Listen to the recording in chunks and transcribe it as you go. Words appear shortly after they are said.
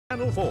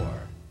Channel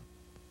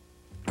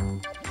 4.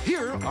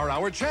 Here are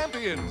our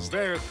champions.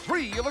 They're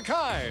three of a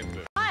kind.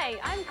 Hi,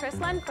 I'm Chris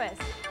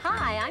Lundquist.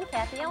 Hi, I'm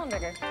Kathy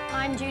Ellenberger.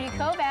 I'm Judy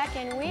Kovac,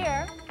 and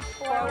we're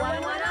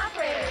 411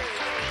 Operators.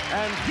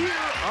 And here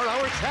are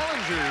our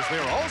challengers.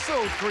 They're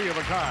also three of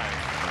a kind.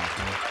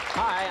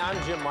 Hi,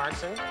 I'm Jim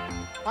Markson.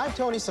 I'm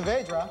Tony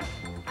Saavedra.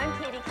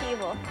 I'm Katie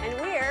Keeble, and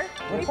we're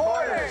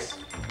Reporters.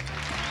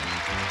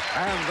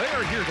 And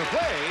they're here to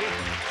play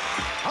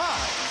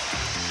Hot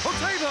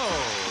Potato.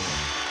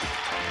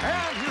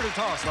 And here to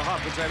toss the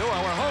hot potato,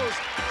 our host,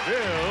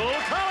 Bill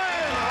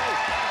Cullen.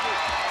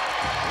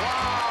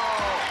 Wow.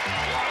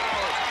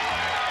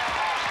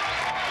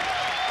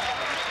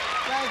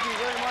 Thank you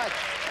very much.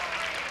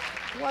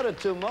 What a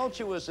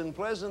tumultuous and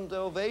pleasant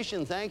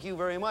ovation. Thank you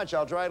very much.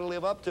 I'll try to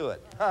live up to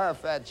it.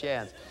 Fat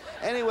chance.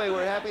 Anyway,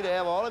 we're happy to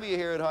have all of you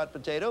here at Hot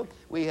Potato.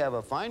 We have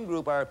a fine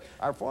group. Our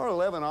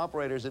 411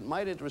 operators, it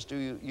might interest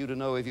you to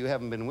know if you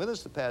haven't been with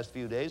us the past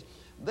few days,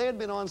 they had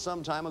been on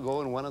some time ago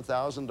and won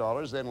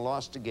 $1,000, then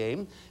lost a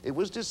game. It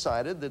was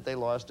decided that they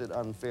lost it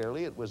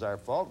unfairly. It was our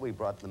fault. We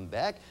brought them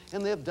back,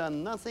 and they've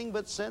done nothing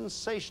but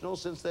sensational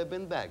since they've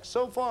been back.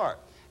 So far,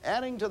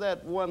 adding to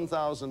that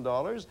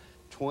 $1,000,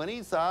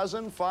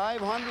 $20,500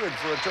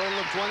 for a total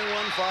of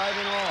 $21,500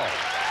 in all.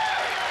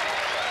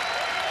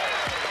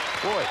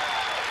 Boy,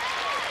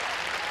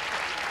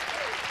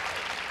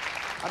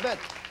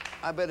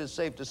 I bet it's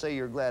safe to say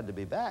you're glad to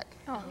be back.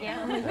 Oh,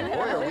 yeah. And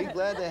boy, are we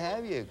glad to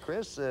have you.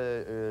 Chris,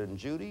 and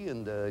Judy,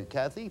 and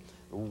Kathy,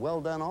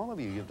 well done, all of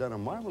you. You've done a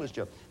marvelous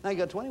job. Now, you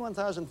got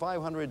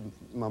 $21,500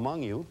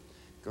 among you.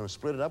 Going to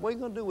split it up. What are you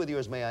going to do with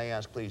yours, may I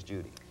ask, please,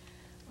 Judy?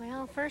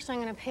 Well, first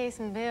I'm going to pay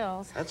some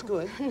bills. That's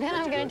good. And then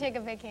That's I'm going good. to take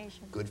a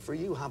vacation. Good for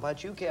you. How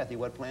about you, Kathy?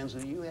 What plans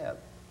do you have?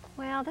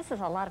 Well, this is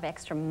a lot of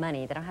extra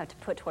money that I don't have to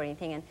put toward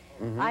anything, and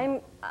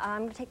I'm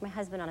going to take my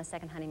husband on a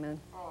second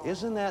honeymoon.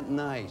 Isn't that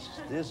nice?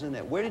 Isn't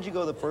it? Where did you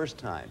go the first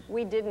time?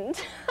 We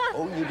didn't.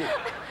 Oh, you did?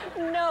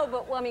 No,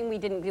 but, well, I mean, we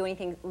didn't do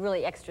anything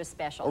really extra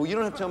special. Oh, you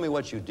don't have to tell me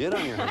what you did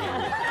on your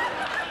honeymoon.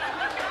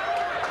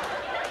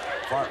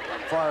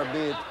 Far be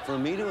it for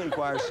me to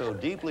inquire so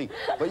deeply.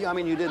 But, I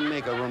mean, you didn't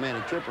make a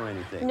romantic trip or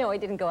anything. No, I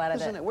didn't go out of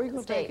Isn't the it? Where are you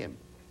going to take state. him?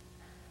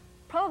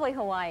 Probably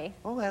Hawaii.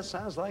 Oh, that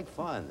sounds like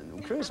fun.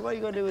 And Chris, what are you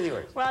going to do with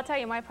yours? Well, I'll tell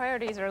you, my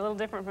priorities are a little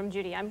different from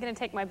Judy. I'm going to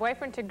take my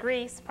boyfriend to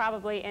Greece,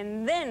 probably,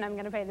 and then I'm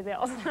going to pay the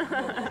bills.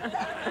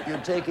 You're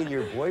taking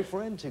your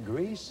boyfriend to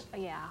Greece?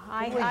 Yeah,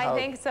 Boy, I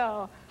think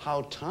so.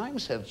 How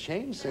times have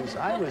changed since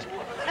I was...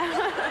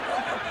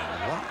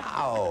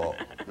 Wow.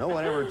 No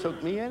one ever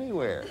took me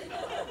anywhere.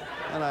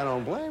 And I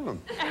don't blame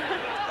them.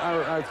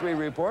 Our three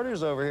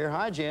reporters over here.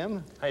 Hi,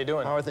 Jim. How you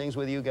doing? How are things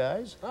with you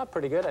guys? Oh,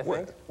 pretty good, I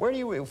think. Where do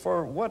you,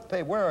 for what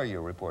pay, where are you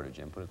a reporter,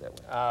 Jim? Put it that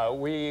way.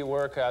 We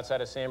work outside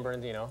of San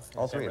Bernardino,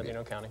 All in San three of you?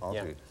 Bernardino County. All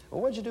yeah. three.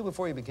 Well, what did you do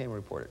before you became a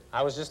reporter?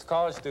 I was just a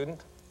college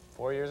student,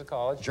 4 years of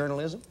college.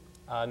 Journalism?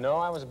 No,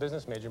 I was a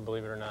business major,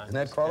 believe it or not. And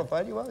that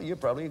qualified you? Well, you're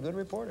probably a good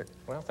reporter.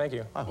 Well, thank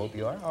you. I hope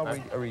you are. I'll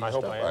read your I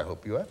hope stuff. I am. I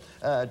hope you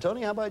are.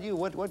 Tony, how about you?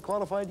 What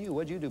qualified you?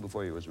 What did you do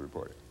before you was a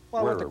reporter?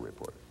 Well, Were a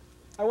reporter?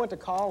 I went to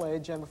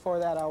college, and before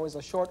that, I was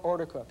a short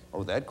order cook.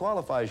 Oh, that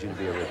qualifies you to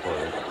be a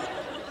reporter.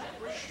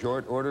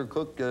 Short order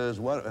cook have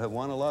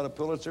won a lot of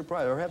Pulitzer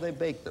Prize, or have they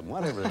baked them?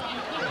 Whatever.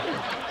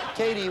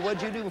 Katie, what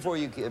did you do before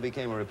you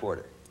became a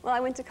reporter? Well, I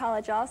went to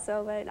college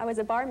also, but I was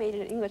a barmaid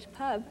at an English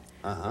pub.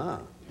 Uh-huh.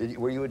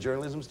 Were you a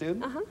journalism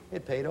student? Uh-huh.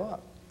 It paid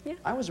off. Yeah.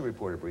 I was a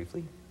reporter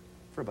briefly,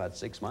 for about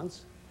 6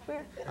 months.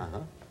 Where?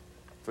 Uh-huh.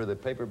 For the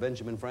paper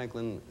Benjamin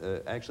Franklin,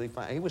 actually,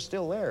 he was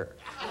still there.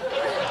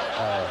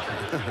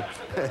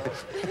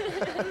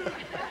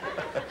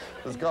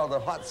 It's called the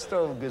Hot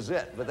Stove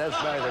Gazette, but that's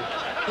neither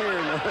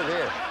here nor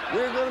there.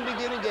 We're going to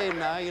begin a game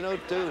now. You know,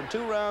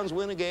 two rounds,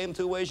 win a game,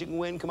 2 ways you can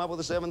win. Come up with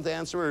a 7th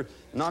answer or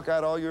knock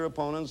out all your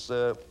opponents.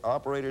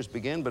 Operators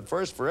begin, but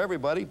first, for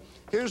everybody,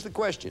 here's the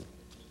question.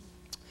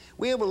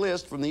 We have a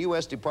list from the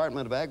U.S.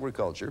 Department of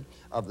Agriculture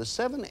of the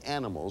 7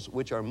 animals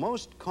which are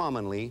most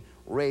commonly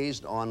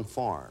raised on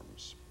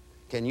farms.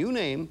 Can you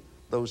name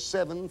those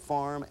 7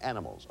 farm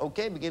animals?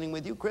 Okay, beginning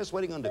with you, Chris, what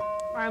are you going to do?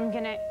 I'm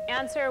going to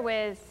answer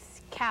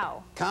with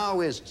cow. Cow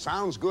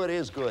sounds good,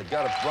 is good.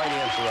 Got a right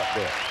answer up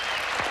there.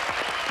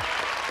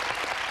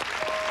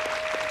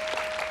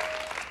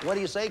 What do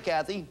you say,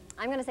 Kathy?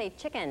 I'm going to say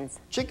chickens.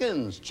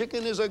 Chickens.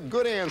 Chicken is a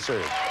good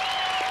answer.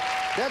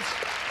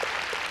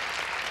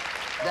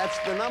 That's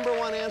the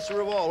 #1 answer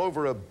of all.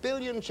 Over 1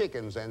 billion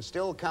chickens and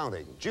still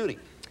counting. Judy.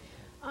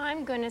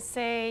 I'm going to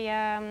say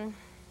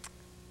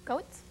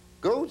goats.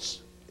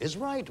 Goats is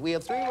right. We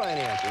have 3 right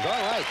answers. All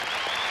right.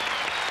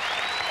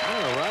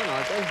 All right,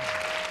 aren't they?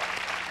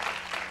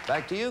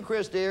 Back to you,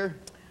 Chris, dear.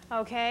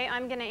 Okay,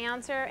 I'm going to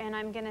answer, and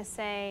I'm going to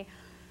say,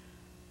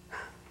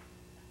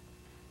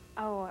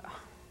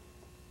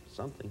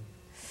 Something.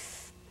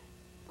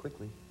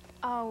 Quickly.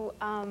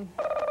 Something.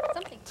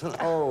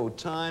 Oh,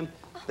 time.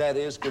 That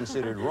is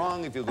considered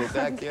wrong. If you go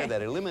back there,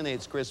 that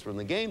eliminates Chris from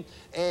the game.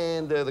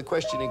 And the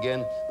question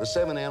again, the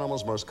 7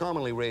 animals most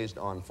commonly raised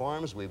on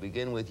farms. We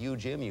begin with you,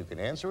 Jim. You can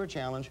answer or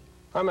challenge.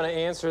 I'm going to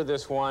answer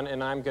this one,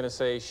 and I'm going to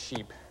say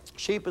sheep.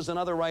 Sheep is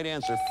another right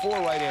answer. 4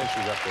 right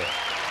answers up there.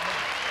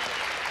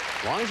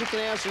 As long as you can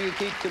answer, you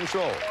keep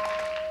control.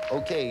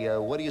 Okay,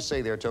 what do you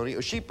say there,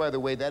 Tony? Sheep, by the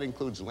way, that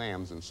includes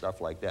lambs and stuff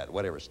like that,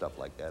 whatever stuff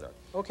like that are.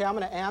 Okay, I'm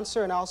going to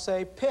answer, and I'll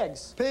say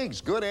pigs. Pigs,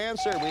 good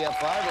answer. We have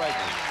 5 right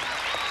now.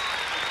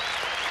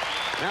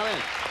 Now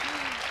then,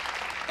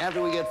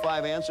 after we get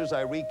 5 answers,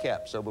 I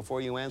recap. So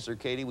before you answer,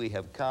 Katie, we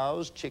have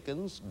cows,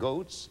 chickens,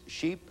 goats,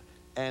 sheep,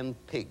 and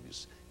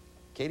pigs.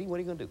 Katie, what are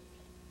you going to do?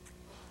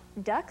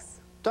 Ducks?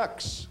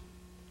 Ducks.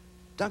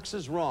 Ducks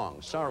is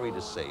wrong. Sorry to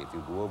say. If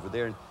you go over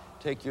there and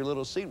take your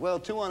little seat. Well,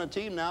 2 on a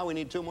team now. We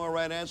need 2 more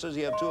right answers.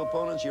 You have 2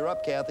 opponents. You're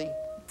up, Kathy.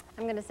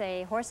 I'm going to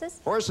say horses.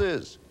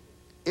 Horses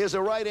is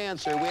a right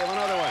answer. We have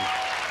another one.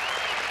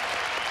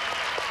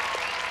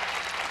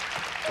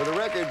 For the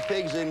record,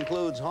 pigs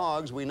includes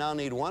hogs. We now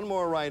need 1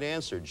 more right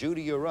answer.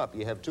 Judy, you're up.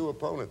 You have 2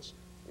 opponents.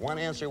 1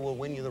 answer will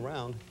win you the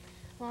round.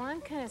 Well, I'm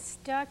kind of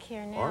stuck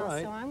here now, All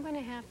right. so I'm going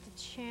to have to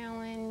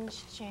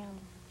challenge Jim.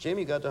 Jim,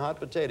 you got the hot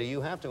potato. You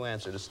have to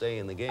answer to stay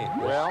in the game.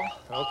 Well,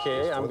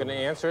 okay, I'm going to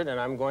answer it, and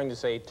I'm going to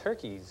say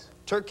turkeys.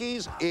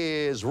 Turkeys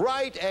is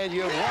right, and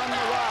you've won the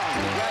round.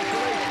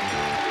 Congratulations.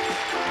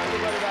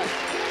 Everybody back.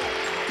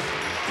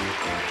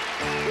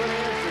 Good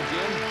answer,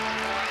 Jim.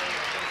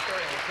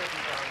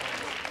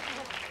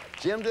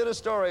 Jim did a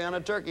story on a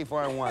turkey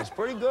farm once.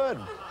 Pretty good.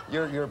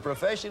 Your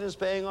profession is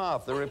paying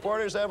off. The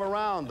reporters have a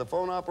round. The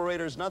phone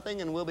operators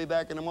nothing, and we'll be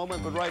back in a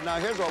moment. But right now,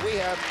 here's what we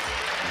have.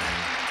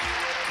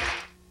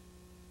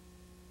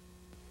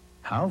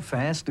 How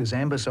fast does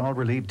Ambisol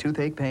relieve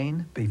toothache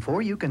pain?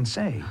 Before you can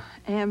say.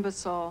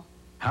 Ambisol.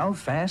 How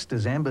fast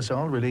does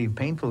Ambisol relieve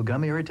painful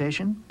gum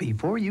irritation?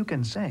 Before you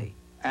can say.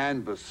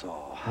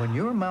 Ambisol. When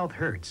your mouth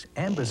hurts,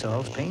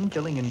 Ambisol's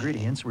pain-killing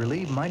ingredients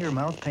relieve minor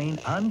mouth pain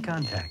on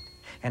contact.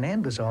 And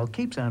Ambisol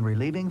keeps on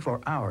relieving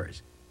for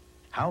hours.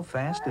 How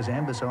fast does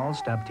Ambisol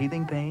stop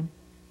teething pain?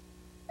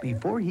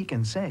 Before he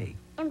can say.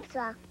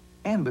 Ambisol.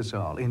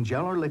 Ambisol in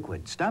gel or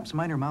liquid stops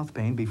minor mouth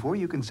pain before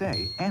you can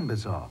say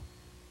Ambisol.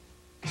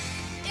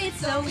 It's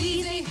so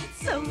easy,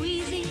 so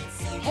easy.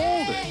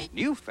 Hold it!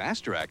 New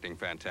faster-acting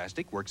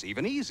Fantastic works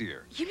even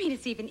easier. You mean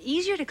it's even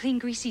easier to clean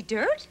greasy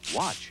dirt?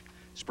 Watch.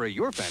 Spray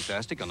your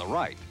Fantastic on the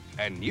right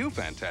and new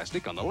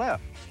Fantastic on the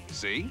left.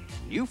 See?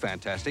 New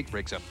Fantastic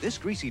breaks up this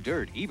greasy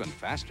dirt even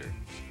faster.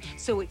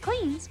 So it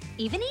cleans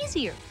even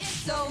easier. It's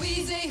so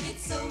easy,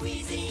 it's so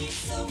easy, it's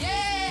so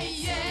yeah,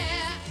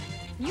 yeah.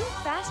 New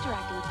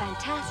faster-acting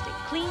Fantastic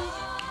cleans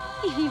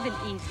even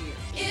easier.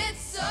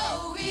 It's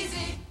so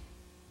easy.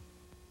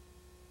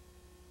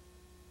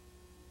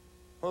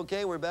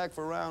 Okay, we're back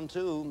for round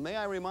 2. May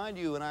I remind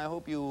you, and I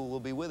hope you will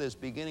be with us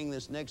beginning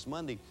this next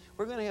Monday,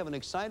 we're going to have an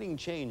exciting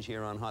change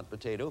here on Hot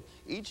Potato.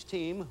 Each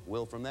team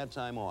will, from that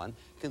time on,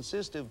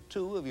 consist of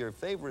 2 of your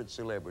favorite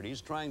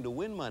celebrities trying to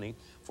win money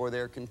for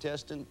their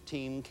contestant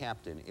team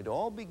captain. It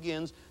all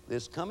begins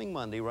this coming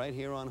Monday right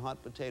here on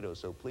Hot Potato,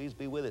 so please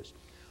be with us.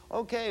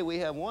 Okay, we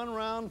have 1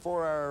 round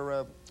for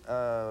our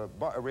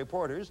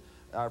reporters.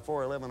 Our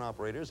 411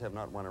 operators have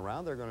not won a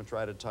round. They're going to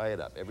try to tie it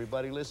up.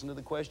 Everybody listen to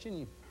the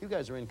question. You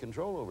guys are in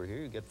control over here.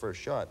 You get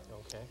first shot.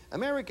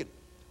 Okay.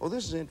 Oh,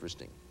 this is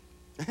interesting,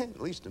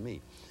 at least to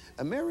me.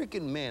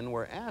 American men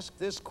were asked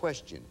this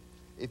question.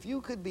 If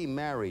you could be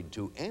married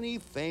to any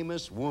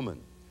famous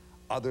woman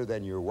other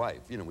than your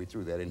wife, you know, we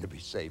threw that in to be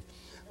safe,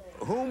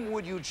 whom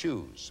would you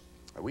choose?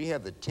 We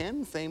have the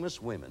 10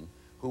 famous women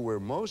who were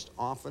most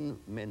often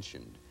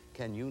mentioned.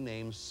 Can you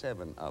name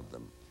 7 of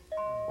them?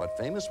 What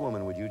famous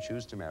woman would you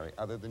choose to marry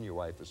other than your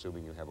wife,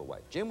 assuming you have a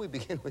wife? Jim, we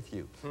begin with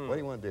you. What do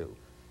you want to do?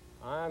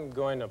 I'm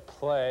going to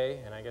play,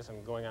 and I guess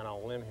I'm going on a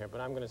limb here,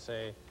 but I'm going to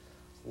say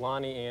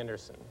Lonnie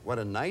Anderson. What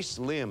a nice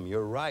limb.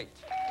 You're right.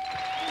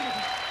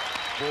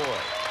 Boy.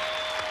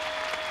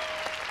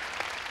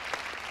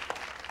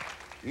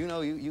 You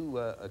know,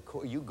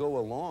 you go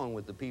along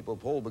with the people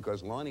polled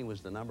because Lonnie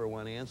was the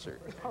 #1 answer.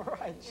 All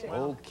right, Jim.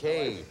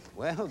 Okay.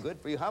 Well, good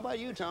for you. How about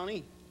you,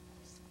 Tony?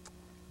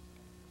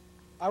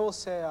 I will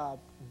say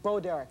Bo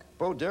Derek.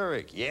 Bo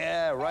Derek.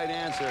 Yeah, right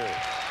answer.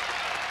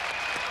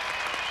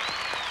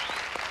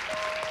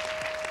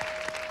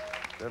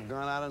 They've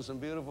gone out on some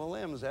beautiful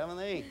limbs, haven't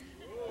they?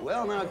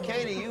 Well, now,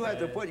 Katie, you have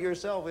to put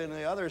yourself in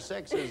the other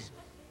sex's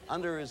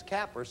under his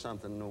cap or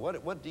something.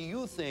 What do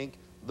you think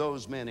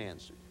those men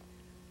answered?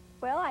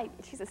 Well,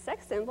 she's a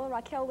sex symbol,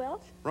 Raquel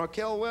Welch.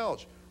 Raquel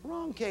Welch.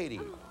 Wrong, Katie.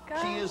 Oh,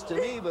 she is to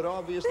me, but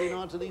obviously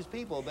not to these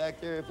people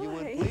back there. If you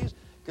would please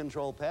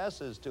control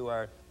passes to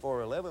our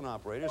 411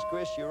 operators.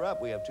 Chris, you're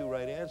up. We have 2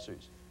 right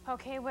answers.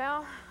 Okay,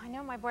 well, I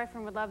know my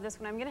boyfriend would love this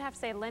one. I'm going to have to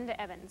say Linda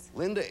Evans.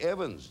 Linda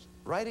Evans.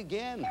 Right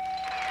again.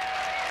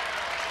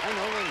 I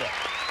know Linda.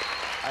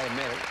 I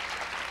admit it.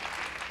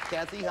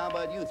 Kathy, how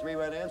about you? 3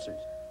 right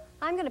answers.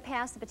 I'm going to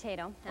pass the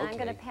potato, and I'm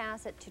Okay. going to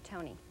pass it to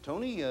Tony.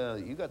 Tony,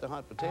 you got the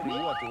hot potato.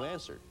 You have to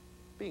answer.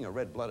 Being a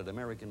red-blooded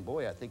American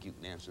boy, I think you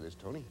can answer this,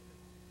 Tony.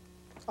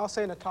 I'll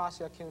say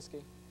Natasha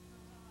Kinski.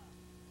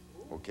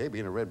 Okay,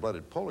 being a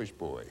red-blooded Polish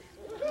boy.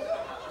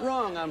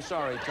 Wrong, I'm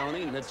sorry,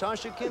 Tony.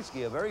 Natasha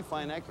Kinski, a very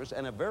fine actress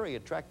and a very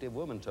attractive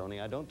woman,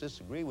 Tony. I don't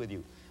disagree with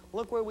you.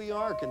 Look where we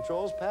are.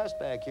 Controls pass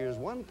back here. There's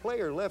one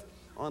player left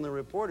on the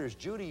reporters.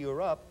 Judy,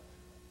 you're up.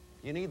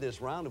 You need this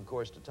round, of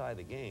course, to tie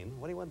the game.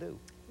 What do you want to do?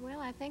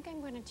 Well, I think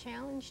I'm going to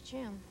challenge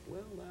Jim.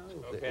 Well,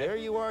 now, Okay. there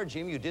you are,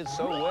 Jim. You did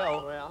so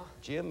well. Well.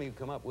 Jim, you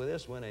come up with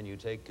this one, and you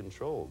take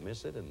control.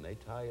 Miss it, and they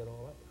tie it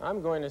all up.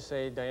 I'm going to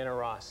say Diana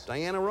Ross.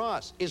 Diana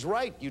Ross is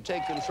right. You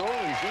take control,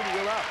 and Judy,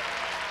 you're up.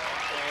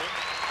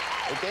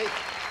 Okay.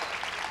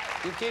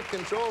 You keep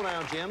control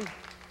now, Jim.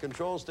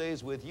 Control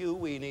stays with you.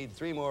 We need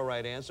 3 more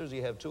right answers.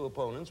 You have 2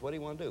 opponents. What do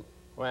you want to do?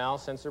 Well,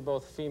 since they're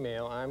both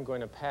female, I'm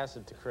going to pass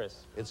it to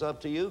Chris. It's up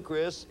to you,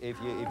 Chris. If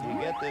you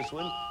get this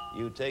one,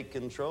 you take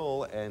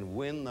control and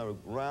win the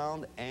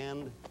round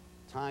and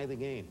tie the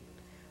game.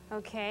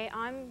 Okay,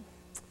 I'm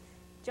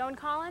Joan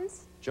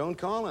Collins. Joan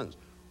Collins.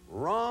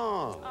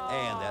 Wrong. Oh.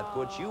 And that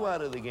puts you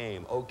out of the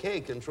game. Okay,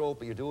 control,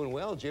 but you're doing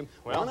well, Jim.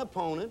 Well, one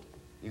opponent.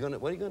 What are you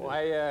going to do?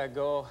 I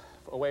go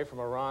away from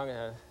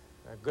a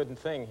good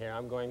thing here.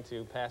 I'm going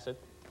to pass it.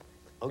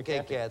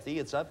 Okay, Kathy,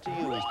 it's up to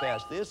you. He's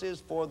passed. This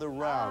is for the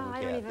round,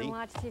 I Kathy. don't even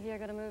watch TV or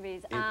go to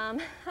movies.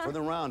 For the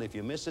round, if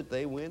you miss it,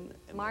 they win.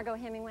 Margot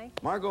Hemingway.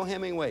 Margot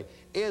Hemingway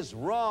is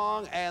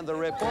wrong, and the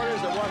reporters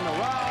have won the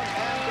round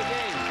and the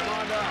game. Come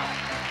on down.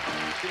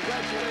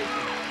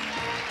 Congratulations.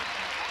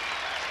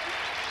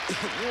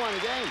 You won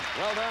the game.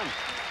 Well done.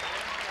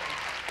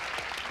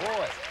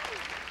 Boy,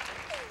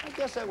 I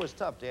guess that was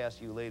tough to ask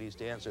you ladies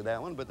to answer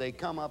that one, but they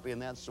come up in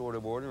that sort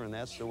of order, and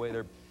that's the way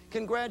they're...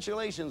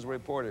 Congratulations,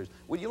 reporters.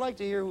 Would you like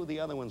to hear who the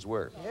other ones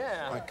were?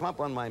 Yeah. All right, come up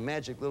on my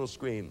magic little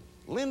screen.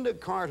 Linda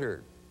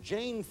Carter,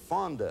 Jane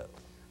Fonda,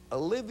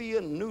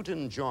 Olivia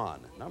Newton-John,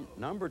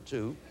 number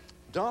 2,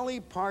 Dolly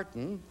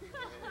Parton,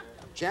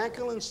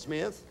 Jacqueline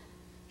Smith,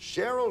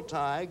 Cheryl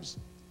Tiggs,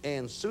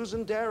 and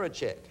Susan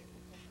Darachek.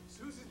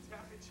 Susan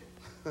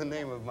Darachek. The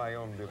name of my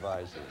own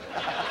device.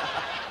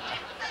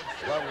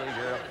 Lovely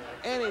girl.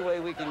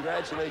 Anyway, we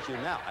congratulate you.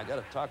 Now, I got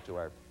to talk to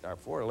our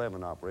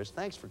 411 operators.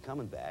 Thanks for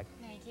coming back.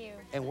 Thank you.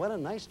 And what a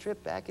nice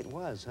trip back it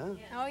was, huh?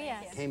 Oh,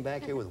 yes. Came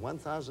back here with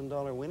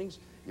 $1,000 winnings.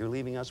 You're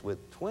leaving us with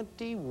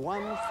 $21,500.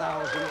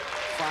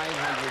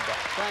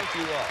 Thank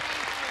you all.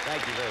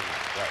 Thank you very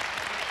much. Right.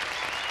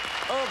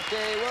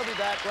 Okay, we'll be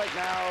back right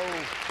now.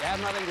 You have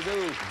nothing to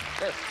do.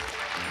 This.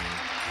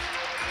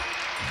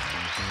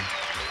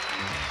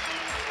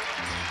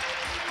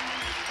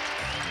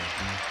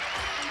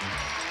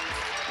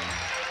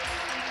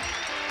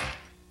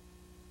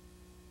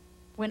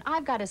 When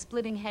I've got a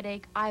splitting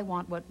headache, I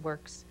want what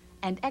works.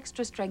 And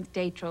Extra Strength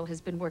Datril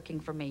has been working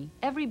for me,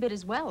 every bit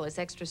as well as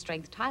Extra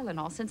Strength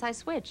Tylenol since I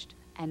switched.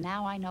 And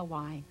now I know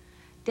why.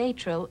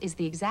 Datril is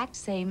the exact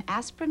same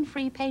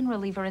aspirin-free pain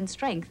reliever in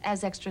strength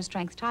as Extra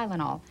Strength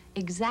Tylenol.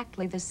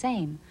 Exactly the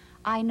same.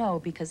 I know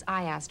because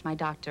I asked my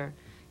doctor.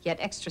 Yet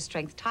Extra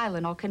Strength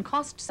Tylenol can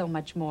cost so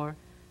much more.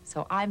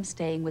 So I'm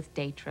staying with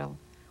Datril.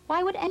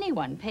 Why would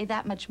anyone pay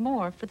that much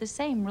more for the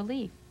same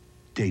relief?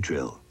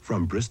 Datril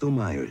from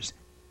Bristol-Myers.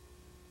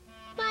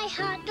 My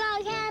hot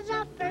dog has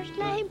a first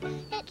name,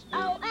 it's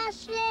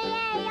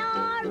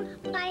O-S-C-A-R.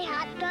 My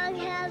hot dog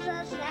has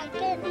a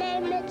second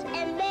name, it's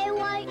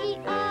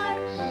M-A-Y-E-R.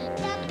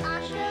 That's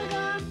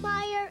Oscar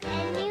Mayer,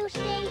 and you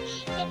say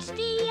it's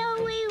the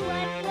only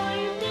one for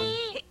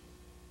me.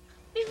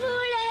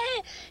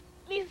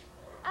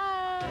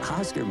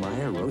 Oscar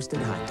Mayer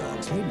roasted hot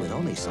dogs made with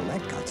only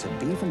select cuts of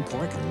beef and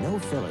pork and no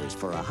fillers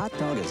for a hot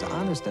dog as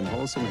honest and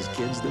wholesome as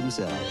kids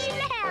themselves.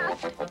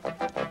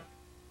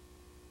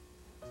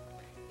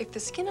 If the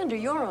skin under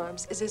your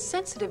arms is as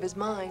sensitive as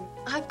mine,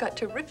 I've got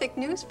terrific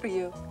news for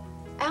you.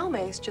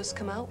 Almay's just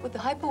come out with the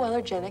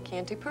hypoallergenic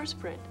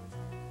antiperspirant.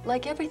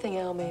 Like everything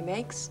Almay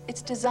makes,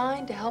 it's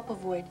designed to help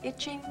avoid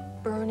itching,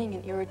 burning,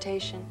 and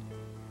irritation.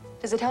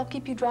 Does it help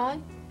keep you dry?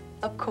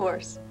 Of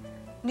course.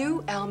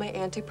 New Almay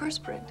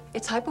antiperspirant.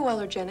 It's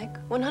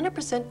hypoallergenic,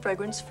 100%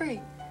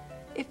 fragrance-free.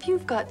 If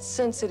you've got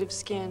sensitive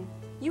skin,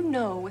 you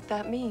know what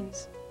that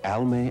means.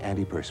 Almay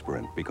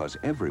antiperspirant, because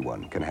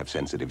everyone can have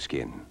sensitive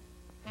skin.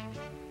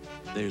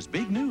 There's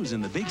big news in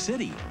the big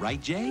city,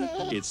 right, Jay?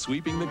 It's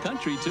sweeping the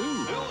country, too.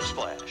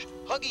 Newsflash.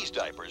 Huggies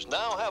diapers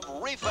now have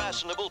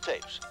refastenable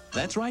tapes.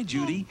 That's right,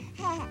 Judy.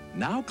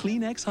 Now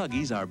Kleenex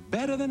Huggies are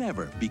better than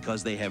ever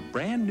because they have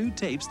brand new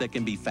tapes that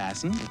can be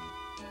fastened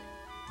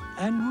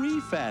and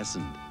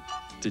refastened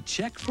to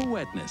check for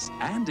wetness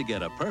and to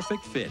get a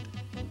perfect fit.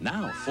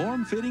 Now,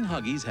 form-fitting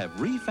Huggies have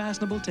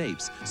refastenable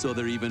tapes, so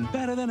they're even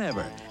better than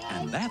ever.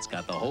 And that's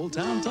got the whole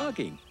town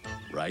talking.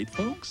 Right,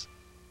 folks?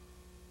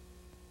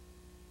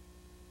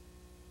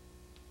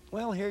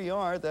 Well, here you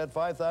are at that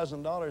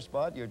 $5,000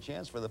 spot, your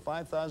chance for the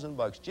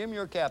 $5,000. Jim,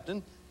 your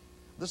captain.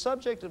 The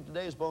subject of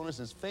today's bonus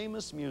is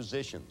famous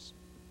musicians.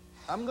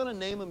 I'm going to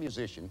name a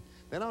musician,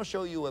 then I'll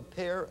show you a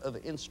pair of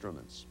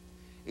instruments.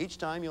 Each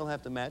time you'll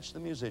have to match the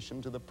musician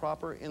to the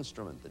proper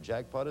instrument. The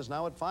jackpot is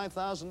now at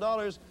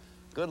 $5,000.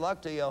 Good luck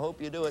to you. I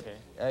hope you do it.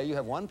 Okay. You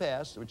have one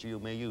pass, which you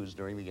may use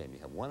during the game. You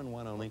have one and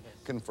one only. Okay.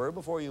 Confer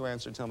before you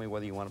answer. Tell me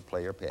whether you want to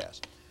play or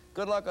pass.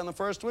 Good luck on the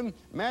first one.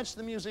 Match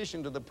the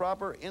musician to the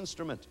proper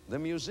instrument. The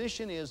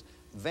musician is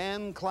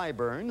Van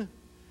Cliburn,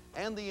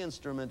 and the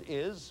instrument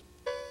is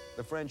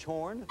the French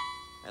horn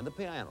and the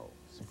piano.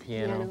 It's a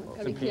piano.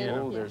 It's a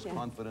piano. Oh, there's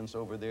confidence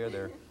over there.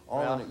 They're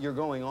all in it. You're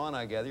going on,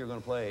 I gather. You're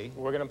going to play.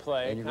 We're going to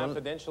play.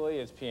 Confidentially,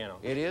 it's piano.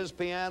 It is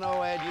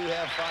piano, and you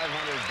have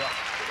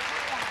 $500.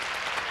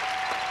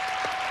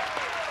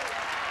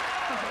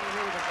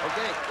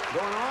 Okay,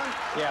 going on?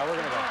 Yeah, we're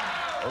going to go.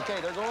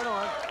 Okay, they're going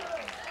on.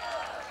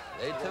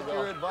 They took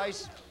your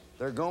advice.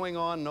 They're going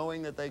on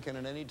knowing that they can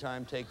at any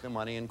time take the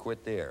money and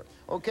quit there.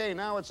 Okay,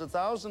 now it's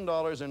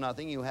 $1,000 or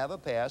nothing. You have a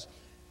pass.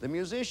 The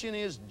musician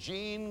is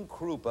Gene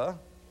Krupa.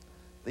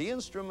 The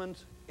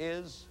instrument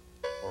is,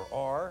 or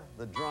are,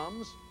 the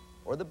drums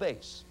or the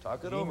bass.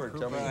 Talk it over.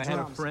 Tell me. I had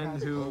a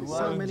friend who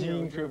loved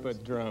Gene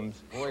Krupa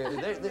drums. Boy,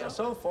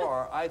 so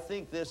far, I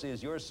think this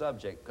is your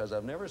subject because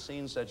I've never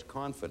seen such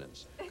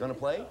confidence. Going to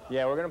play?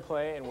 Yeah, we're going to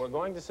play, and we're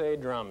going to say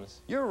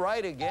drums. You're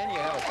right again. You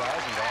have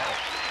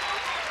 $1,000.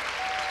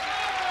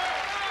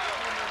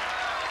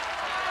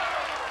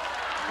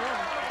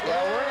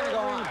 Yeah, we're going to go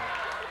on.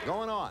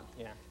 Going on.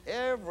 Yeah.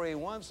 Every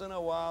once in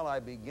a while, I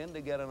begin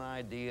to get an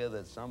idea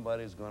that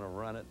somebody's going to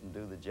run it and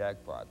do the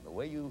jackpot. The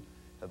way you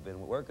have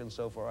been working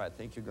so far, I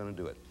think you're going to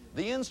do it.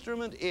 The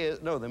instrument is,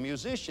 no, the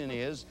musician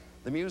is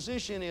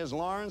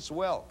Lawrence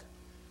Welk.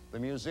 The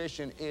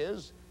musician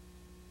is,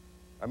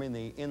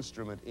 the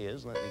instrument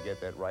is, let me get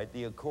that right,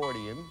 the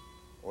accordion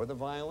or the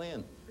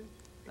violin.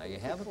 Now, you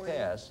have a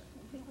pass.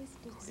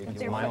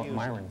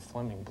 Myron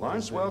Fleming.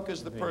 Lawrence Welk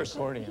is the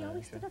person. He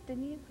always stood up,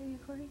 didn't he, play the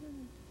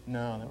accordion?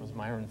 No, that was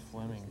Myron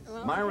Fleming.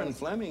 Well, Myron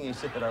Fleming, he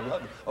said, I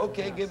love it.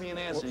 Okay, give me an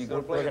answer. You're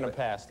going to play. We're going to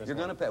pass this. You're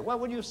going to pass. What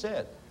would you have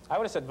said? I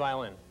would have said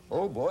violin.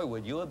 Oh, boy,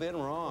 would you have been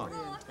wrong.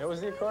 It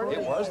was the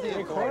accordion? It was the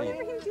accordion.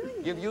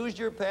 You've used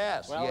your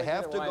pass. Well, you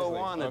have to go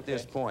on at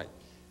this Okay. point.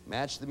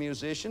 Match the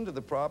musician to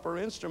the proper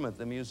instrument.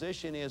 The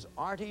musician is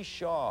Artie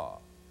Shaw.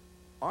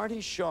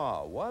 Artie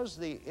Shaw. Was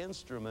the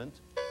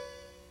instrument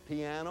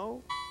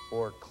piano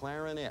or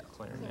clarinet?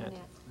 Clarinet.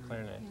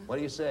 Clarinet. What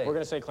do you say? We're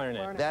going to say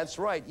clarinet. That's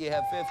right. You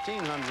have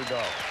 $1,500.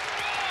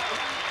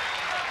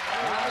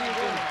 Now you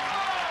can...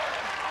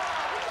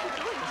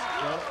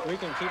 No, we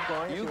can keep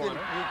going if you want.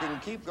 You can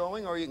keep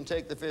going, or you can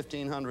take the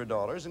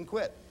 $1,500 and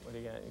quit. What do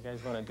you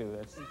guys want to do?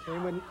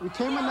 We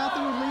came with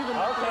nothing, we're leaving.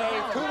 Okay,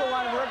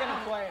 2-1, we're going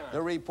to play on.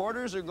 The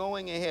reporters are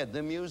going ahead.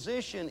 The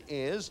musician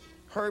is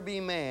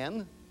Herbie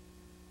Mann.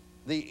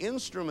 The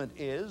instrument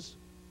is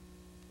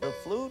the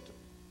flute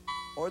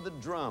or the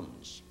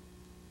drums.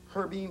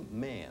 Herbie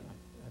Mann.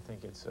 I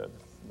think it's the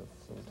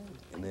flute.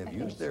 And they've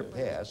used their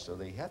pass, so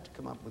they have to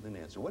come up with an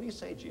answer. What do you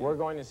say, Jim? We're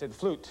going to say the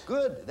flute.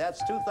 Good.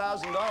 That's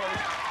 $2,000. We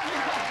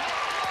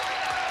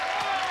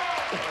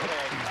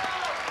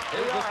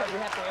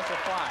have to answer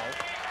 5.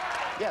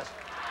 Yes.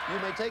 You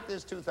may take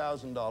this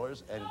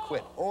 $2,000 and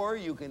quit. Or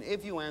you can,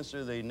 if you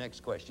answer the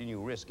next question, you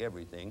risk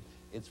everything.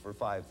 It's for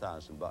 $5,000.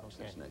 That's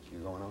next.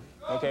 You're going on?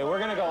 Okay, we're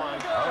going to go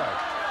on. All right.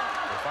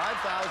 For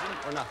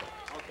 $5,000 or nothing.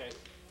 Okay.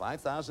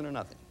 5,000 or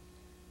nothing.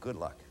 Good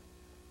luck.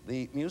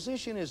 The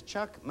musician is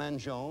Chuck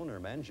Mangione, or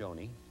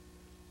Mangione,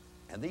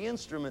 and the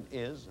instrument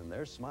is, and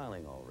they're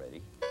smiling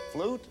already,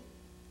 flute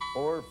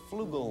or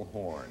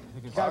flugelhorn.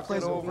 Talk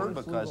it over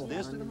because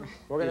this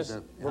we're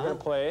gonna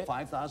play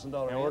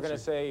 $5,000 and we're gonna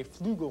say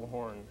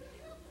flugelhorn.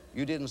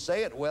 You didn't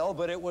say it well,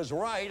 but it was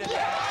right. Well done.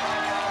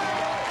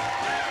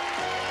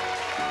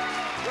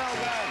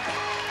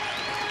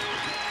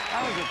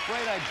 I was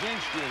afraid I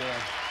jinxed you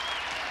there.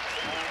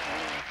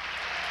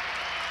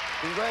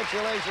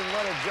 Congratulations,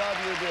 what a job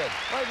you did.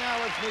 Right now,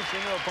 let's meet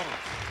your new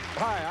opponents.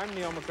 Hi, I'm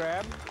Neil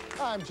McCrabb.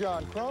 I'm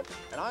John Crump.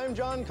 And I'm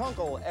John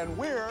Kunkel, and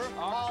we're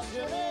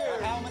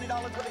auctioneers. How many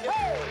dollars would it get?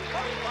 Hey!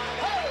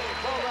 Hey!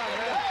 Well done,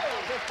 man.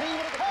 $15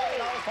 would it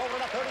get?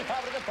 $40,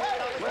 $35 would it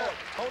get? $40.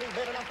 Cody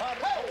bidding on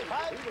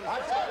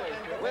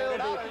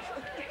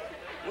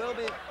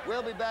 $45.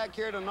 We'll be back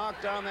here to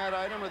knock down that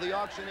item with the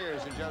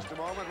auctioneers in just a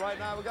moment. Right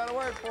now, we've got a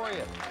word for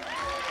you.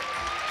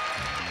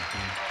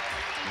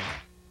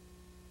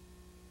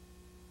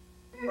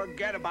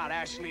 Forget about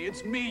Ashley.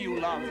 It's me you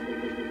love.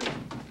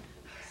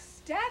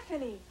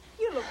 Stephanie,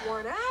 you look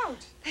worn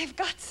out. They've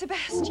got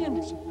Sebastian.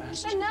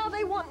 And now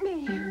they want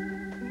me.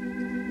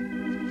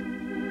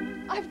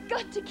 I've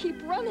got to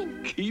keep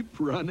running. Keep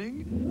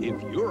running?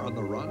 If you're on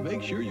the run,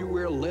 make sure you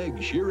wear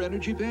Leg Sheer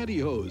Energy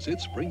Pantyhose.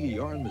 Its springy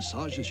yarn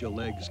massages your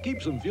legs,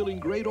 keeps them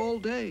feeling great all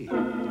day.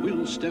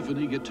 Will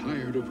Stephanie get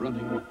tired of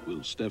running?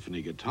 Will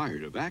Stephanie get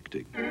tired of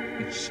acting?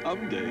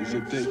 Some days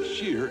it takes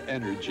sheer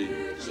energy.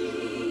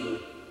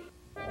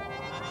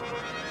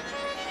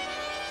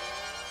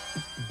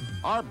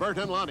 Are Bert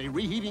and Lonnie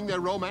reheating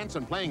their romance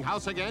and playing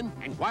house again?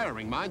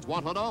 Inquiring minds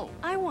want to know.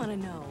 I want to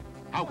know.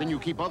 How can you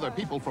keep other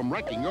people from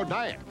wrecking your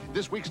diet?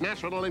 This week's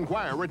National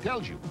Enquirer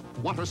tells you.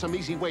 What are some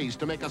easy ways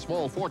to make a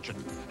small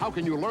fortune? How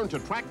can you learn to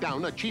track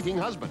down a cheating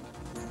husband?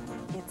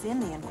 It's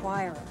in the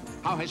Enquirer.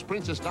 How has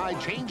Princess Di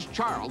changed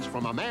Charles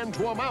from a man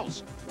to a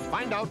mouse?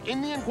 Find out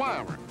in the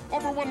Enquirer.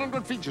 Over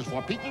 100 features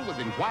for people with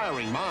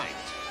inquiring minds.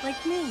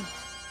 Like me.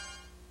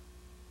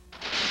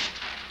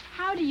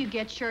 How do you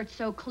get shirts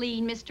so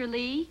clean, Mr.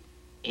 Lee?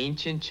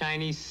 Ancient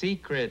Chinese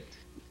secret.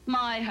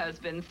 My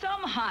husband,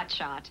 some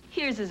hotshot.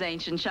 Here's his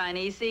ancient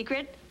Chinese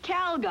secret,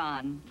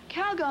 Calgon.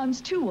 Calgon's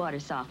 2 water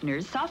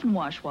softeners soften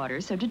wash water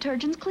so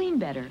detergents clean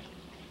better.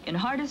 In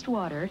hardest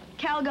water,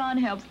 Calgon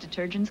helps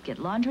detergents get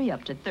laundry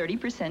up to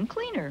 30%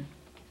 cleaner.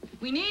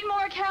 We need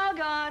more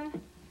Calgon.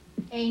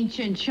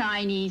 Ancient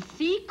Chinese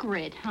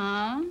secret,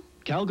 huh?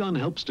 Calgon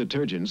helps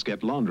detergents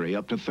get laundry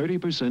up to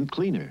 30%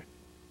 cleaner.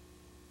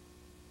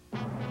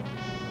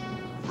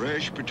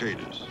 Fresh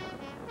potatoes.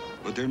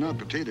 But they're not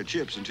potato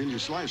chips until you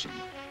slice them.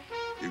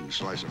 You can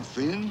slice them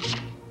thin,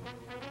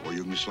 or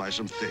you can slice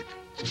them thick.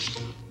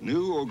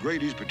 New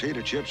O'Grady's potato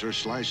chips are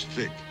sliced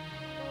thick,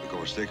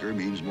 because thicker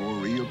means more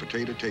real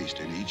potato taste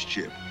in each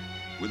chip,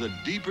 with a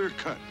deeper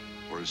cut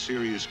or a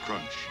serious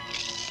crunch.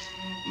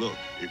 Look,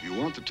 if you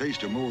want the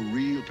taste of more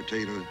real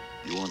potato,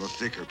 you want a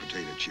thicker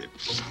potato chip.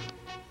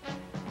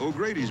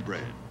 O'Grady's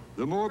brand,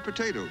 the more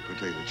potato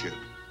chip.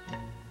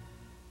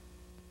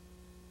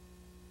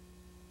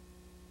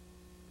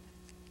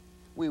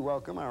 We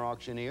welcome our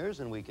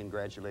auctioneers and we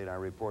congratulate our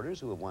reporters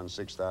who have won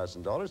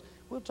 $6,000.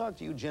 We'll talk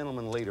to you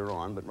gentlemen later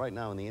on, but right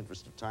now, in the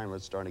interest of time,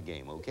 let's start a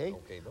game, okay?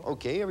 Okay, Bill.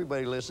 Okay,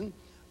 everybody listen.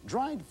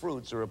 Dried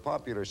fruits are a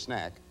popular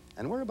snack,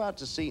 and we're about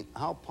to see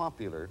how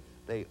popular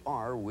they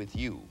are with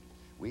you.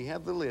 We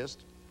have the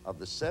list of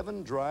the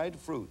 7 dried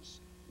fruits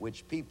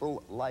which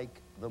people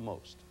like the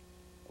most.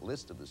 A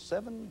list of the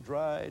 7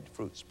 dried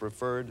fruits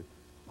preferred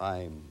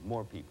by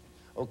more people.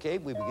 Okay,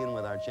 we begin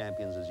with our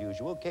champions as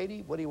usual.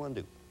 Katie, what do you want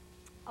to do?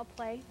 I'll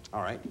play.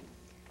 All right.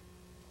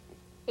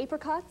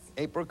 Apricots.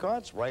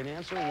 Apricots, right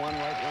answer, 1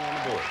 right one on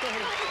the board.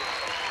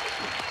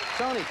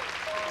 Tony.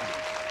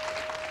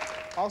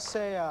 I'll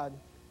say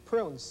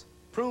prunes.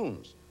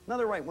 Prunes,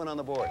 another right one on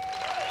the board.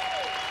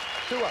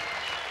 2 up.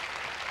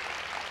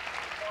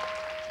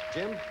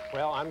 Jim?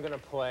 Well, I'm going to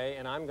play,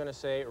 and I'm going to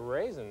say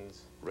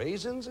raisins.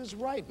 Raisins is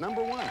right,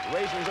 number 1.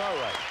 Raisins are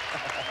right.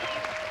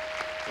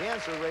 The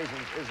answer,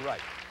 raisins, is right.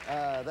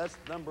 That's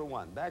number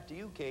 1. Back to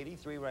you, Katie,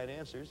 3 right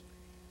answers.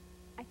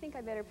 I think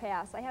I better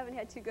pass. I haven't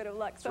had too good of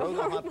luck so Throw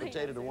far. the hot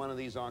potato to one of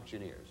these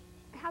auctioneers.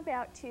 How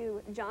about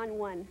to John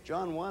 1?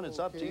 John 1, it's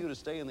up to you to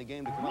stay in the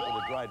game to come up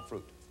with a dried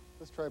fruit.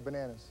 Let's try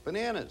bananas.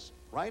 Bananas.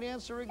 Right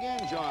answer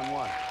again, John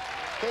 1.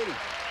 Katie.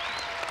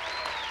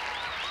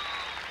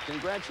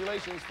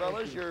 Congratulations,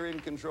 fellas. You're in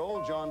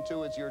control. John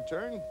 2, it's your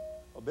turn.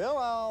 Well, Bill,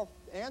 I'll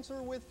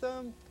answer with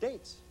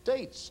dates.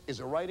 Dates is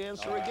a right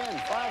answer again.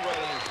 5 right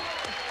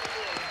answers.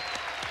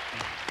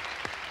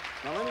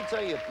 Now, let me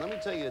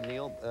tell you,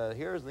 Neil,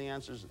 here's the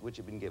answers which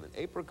have been given.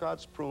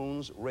 Apricots,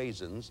 prunes,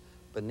 raisins,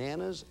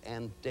 bananas,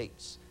 and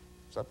dates.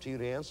 It's up to you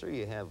to answer.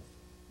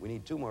 We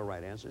need 2 more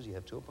right answers. You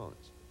have 2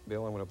 opponents.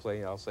 Bill, I'm going to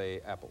play, I'll say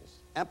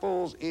apples.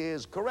 Apples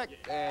is correct.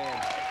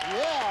 And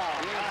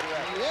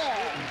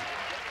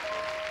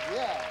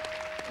Yeah.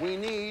 We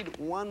need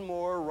 1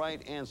 more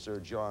right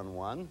answer, John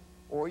 1.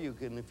 Or you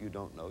can, if you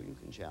don't know, you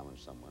can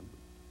challenge someone.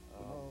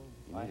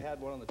 I had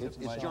one on the tip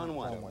of my It's John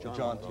 1.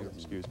 John 2.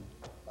 Excuse me.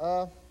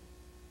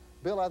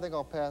 Bill, I think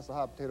I'll pass the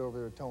hot potato over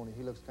there to Tony.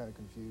 He looks kind of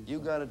confused. You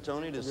got it,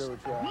 Tony. Have you ever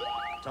tried?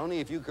 Tony,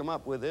 if you come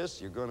up with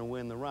this, you're going to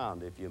win the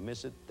round. If you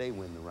miss it, they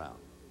win the round.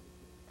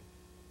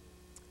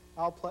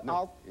 I'll play.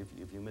 No, if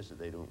you miss it,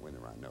 they don't win the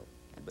round. No,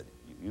 but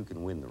you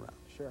can win the round.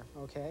 Sure.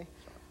 Okay.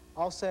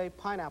 I'll say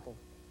pineapple.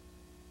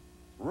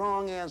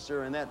 Wrong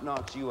answer, and that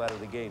knocks you out of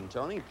the game,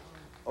 Tony.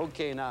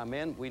 Okay, now,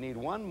 men, we need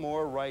 1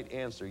 more right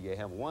answer. You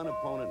have 1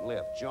 opponent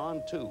left.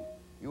 John 2.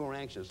 You were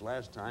anxious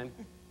last time.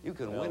 You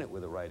can win it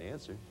with a right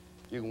answer.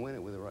 You can win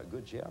it with a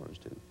good challenge,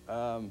 too.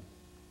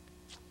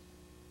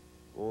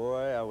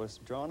 Boy, I was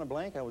drawing a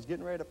blank. I was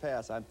getting ready to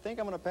pass. I think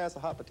I'm going to pass the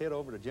hot potato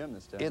over to Jim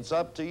this time. It's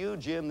up to you,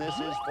 Jim. This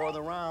is for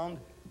the round.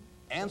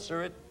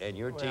 Answer it, and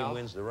your team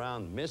wins the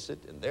round. Miss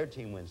it, and their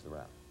team wins the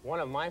round. One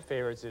of my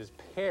favorites is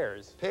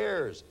pears.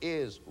 Pears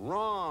is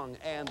wrong,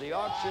 and the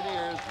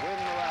auctioneers win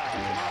the round.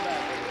 Come on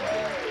back,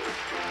 everybody.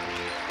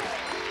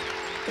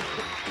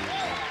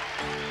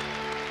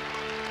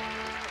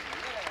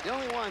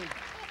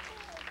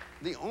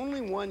 The only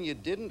one you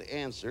didn't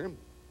answer,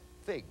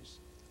 figs.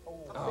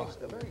 Figs,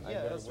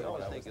 that's what I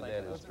was thinking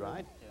that is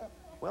dried.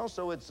 Well,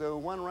 so it's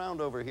 1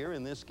 round over here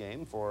in this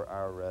game for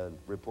our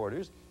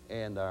reporters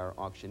and our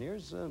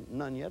auctioneers.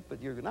 None yet, but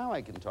now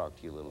I can talk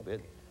to you a little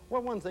bit.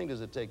 What 1 thing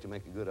does it take to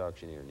make a good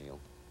auctioneer, Neil?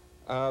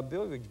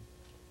 Bill, the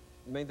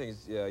main thing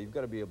is you've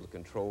got to be able to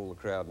control the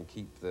crowd and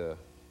keep the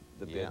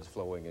bids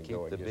flowing and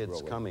going. Keep the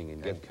bids coming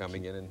and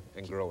coming in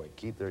and growing.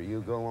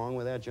 You go along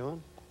with that,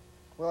 John?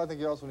 Well, I think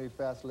you also need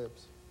fast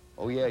lips.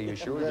 Oh, yeah, you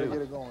sure do.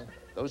 Get it going.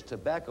 Those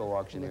tobacco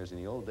auctioneers in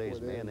the old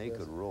days, man, they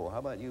could roll. How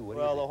about you? What do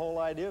you Well, think? the whole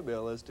idea,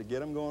 Bill, is to get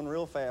them going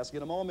real fast, get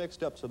them all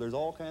mixed up so there's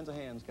all kinds of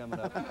hands coming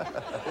up.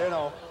 You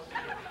know.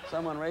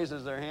 Someone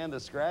raises their hand to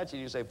scratch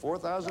and you say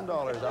 $4,000.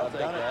 I'll take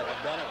that.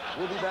 I've done it.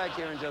 We'll be back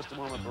here in just a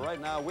moment, but right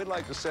now, we'd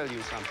like to sell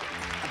you something.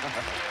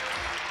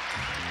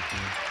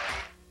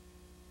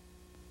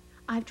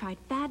 I've tried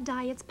fad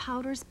diets,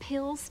 powders,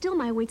 pills. Still,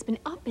 my weight's been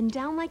up and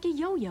down like a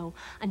yo-yo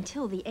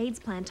until the AIDS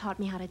plan taught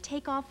me how to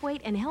take off weight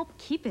and help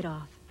keep it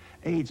off.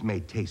 AIDS may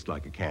taste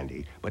like a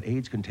candy, but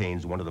AIDS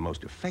contains one of the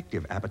most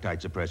effective appetite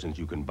suppressants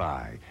you can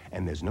buy,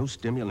 and there's no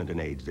stimulant in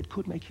AIDS that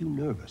could make you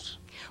nervous.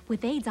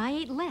 With AIDS, I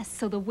ate less,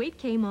 so the weight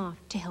came off.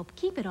 To help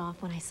keep it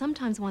off when I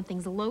sometimes want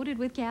things loaded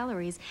with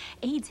calories,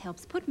 AIDS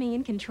helps put me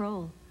in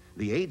control.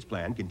 The AIDS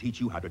plan can teach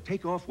you how to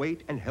take off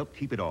weight and help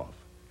keep it off.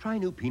 Try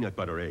new peanut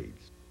butter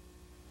AIDS.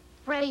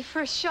 Ready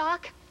for a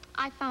shock?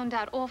 I found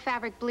out all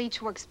fabric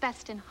bleach works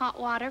best in hot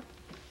water.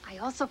 I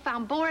also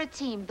found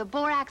Borateam, the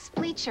borax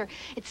bleacher.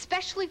 It's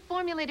specially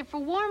formulated for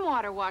warm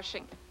water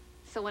washing.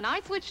 So when I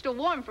switched to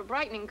warm for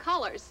brightening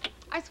colors,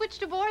 I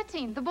switched to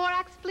Borateam, the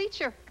borax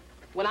bleacher.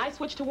 When I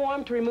switched to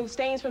warm to remove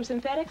stains from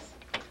synthetics,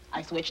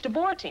 I switched to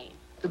Borateam,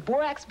 the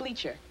borax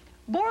bleacher.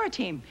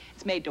 Borateam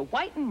is made to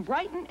whiten,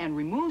 brighten, and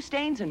remove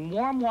stains in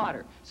warm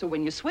water. So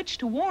when you switch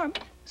to warm,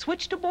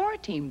 switch to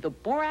Borateam, the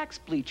borax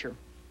bleacher.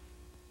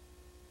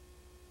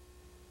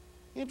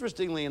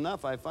 Interestingly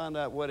enough, I found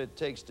out what it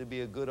takes to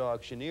be a good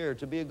auctioneer.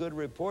 To be a good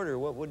reporter,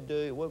 what would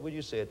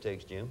you say it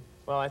takes, Jim?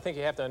 Well, I think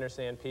you have to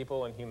understand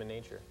people and human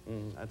nature.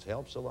 That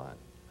helps a lot.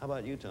 How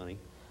about you, Tony?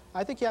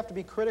 I think you have to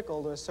be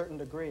critical to a certain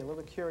degree, a little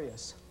bit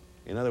curious.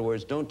 In other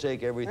words, don't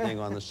take everything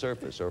on the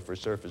surface or for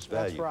surface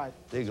value. That's right.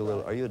 Dig a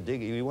little. Are you a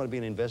digger? You want to be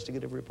an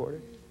investigative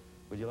reporter?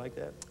 Would you like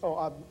that?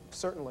 Oh,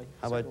 certainly.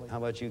 How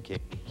about you,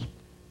 Kate?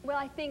 Well,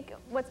 I think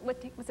what's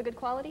a good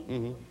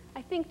quality?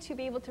 I think to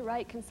be able to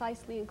write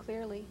concisely and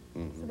clearly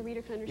so the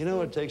reader can understand. You know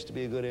what it takes to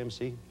be a good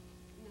MC? No.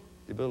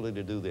 The ability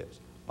to do this.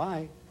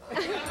 Bye.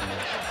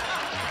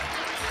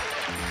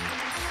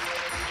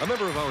 A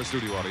member of our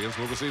studio audience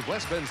will receive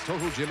West Bend's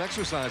Total Gym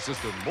exercise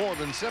system. More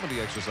than 70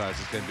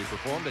 exercises can be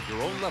performed at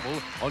your own level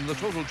on the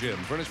Total Gym,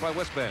 furnished by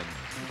West Bend.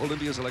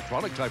 Olympia's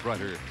electronic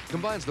typewriter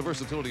combines the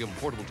versatility of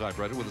a portable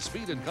typewriter with the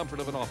speed and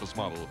comfort of an office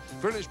model,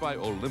 furnished by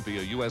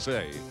Olympia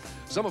USA.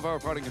 Some of our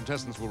parting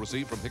contestants will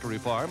receive from Hickory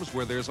Farms,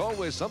 where there's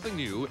always something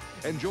new.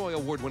 Enjoy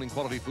award-winning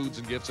quality foods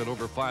and gifts at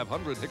over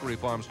 500 Hickory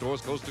Farm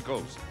stores coast to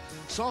coast.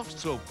 Soft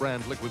Soap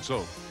brand liquid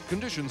soap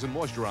conditions and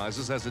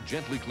moisturizes as it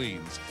gently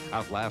cleans.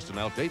 Outlast and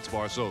outdates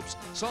bar soaps.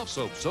 Soft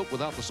Soap, soap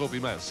without the soapy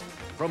mess.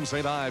 From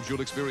St. Ives,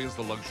 you'll experience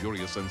the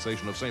luxurious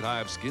sensation of St.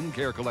 Ives Skin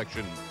Care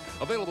Collection.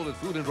 Available at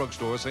food and drug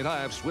stores, St.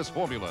 Ives Swiss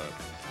Formula.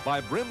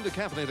 By Brim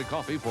decaffeinated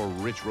coffee for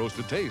rich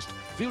roasted taste.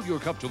 Fill your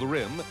cup to the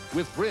rim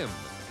with Brim.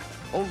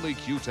 Only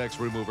Q-Tex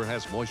Remover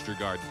has Moisture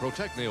Guard.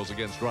 Protect nails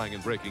against drying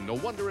and breaking. No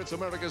wonder it's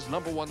America's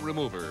 #1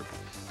 remover.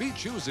 Be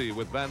choosy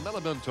with Van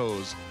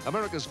Melimentos,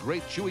 America's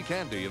great chewy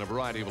candy in a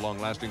variety of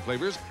long-lasting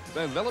flavors.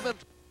 Van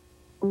Melimentos.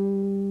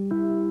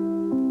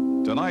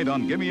 Tonight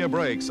on Gimme a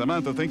Break,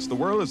 Samantha thinks the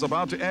world is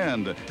about to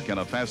end. Can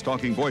a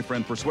fast-talking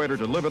boyfriend persuade her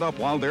to live it up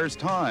while there's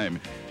time?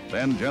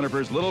 Then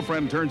Jennifer's little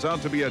friend turns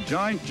out to be a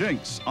giant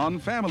jinx on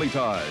Family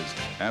Ties.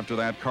 After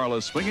that,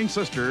 Carla's swinging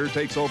sister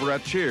takes over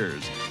at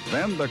Cheers.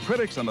 Then the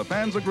critics and the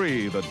fans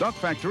agree the Duck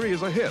Factory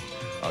is a hit,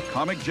 a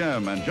comic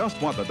gem, and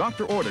just what the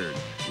doctor ordered.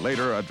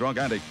 Later, a drug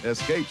addict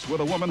escapes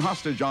with a woman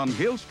hostage on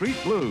Hill Street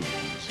Blues.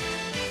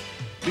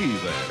 Be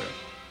there.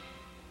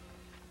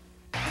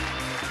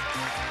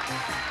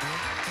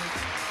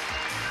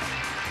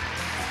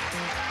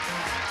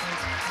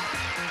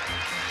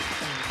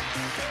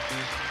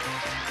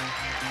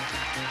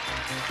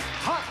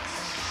 Hot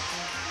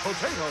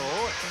Potato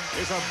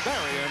is a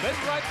Barry and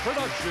Enright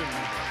production.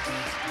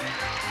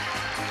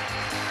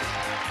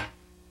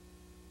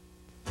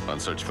 On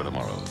Search for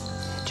Tomorrow.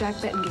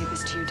 Jack Benton gave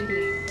this to you, didn't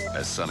he?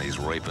 As Sonny's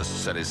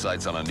rapist set his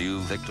sights on a new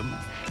victim.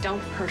 Don't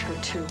hurt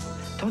her, too.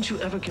 Don't you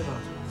ever give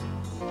up.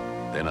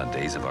 Then on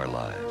Days of Our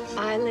Lives.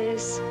 I,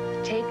 Liz,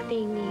 take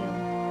thee,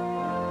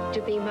 Neil,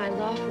 to be my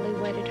lawfully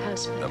wedded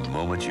husband. The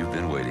moment you've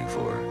been waiting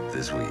for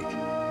this week.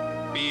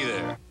 Be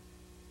there.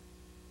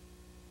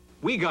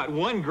 We got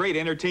one great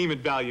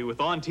entertainment value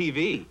with On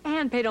TV.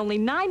 And paid only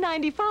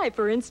 $9.95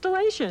 for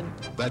installation.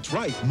 That's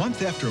right.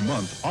 Month after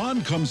month,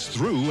 On comes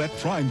through at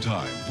prime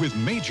time with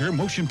major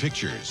motion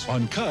pictures.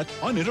 Uncut,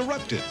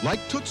 uninterrupted, like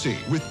Tootsie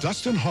with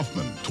Dustin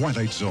Hoffman.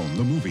 Twilight Zone,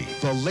 the movie.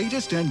 The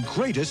latest and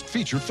greatest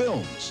feature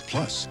films.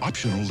 Plus,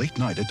 optional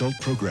late-night adult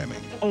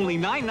programming. Only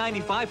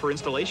 $9.95 for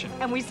installation.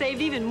 And we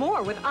saved even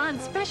more with On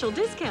special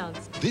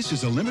discounts. This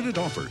is a limited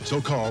offer,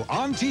 so call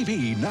On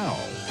TV now.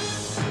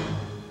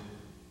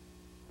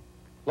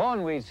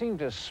 Lawn weeds seem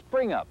to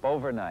spring up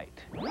overnight.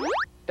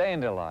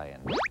 Dandelion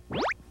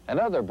and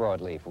other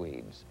broadleaf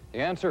weeds. The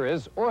answer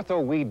is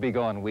Ortho Weed Be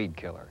Gone Weed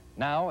Killer.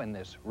 Now in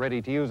this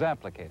ready-to-use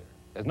applicator.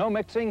 There's no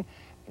mixing,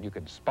 and you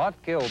can spot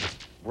kill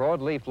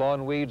broadleaf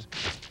lawn weeds,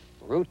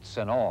 roots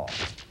and all.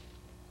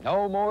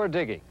 No more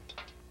digging.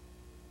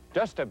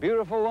 Just a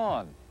beautiful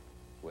lawn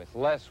with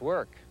less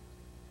work.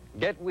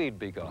 Get Weed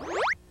Be Gone.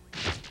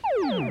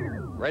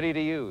 Ready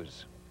to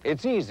use.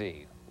 It's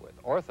easy with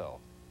Ortho.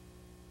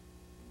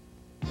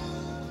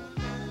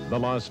 The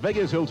Las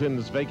Vegas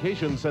Hilton's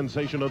vacation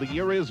sensation of the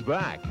year is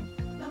back.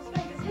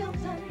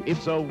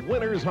 It's a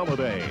winter's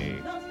holiday.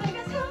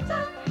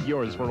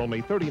 Yours for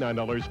only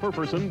 $39 per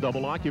person,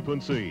 double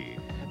occupancy.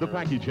 The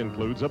package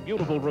includes a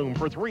beautiful room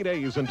for 3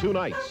 days and 2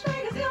 nights.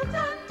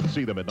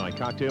 See the midnight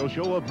cocktail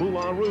show of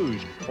Moulin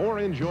Rouge, or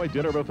enjoy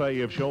dinner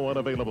buffet if show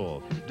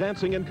unavailable.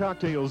 Dancing and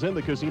cocktails in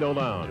the casino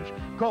lounge.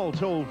 Call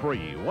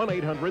toll-free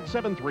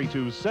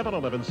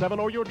 1-800-732-7117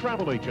 or your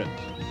travel agent.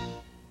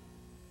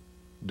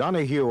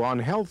 Donahue on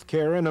Health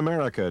Care in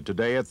America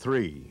today at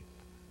 3.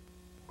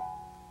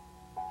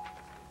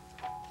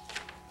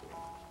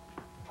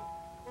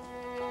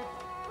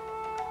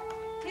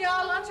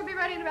 Yeah, lunch will be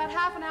ready in about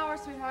half an hour,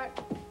 sweetheart.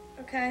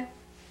 Okay.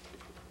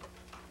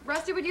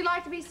 Rusty, would you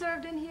like to be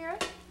served in here?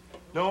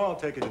 No, I'll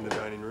take it in the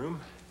dining room.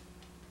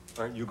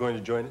 Aren't you going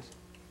to join us?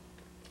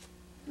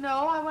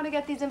 No, I want to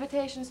get these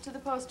invitations to the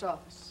post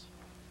office.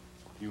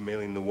 You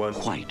mailing the one?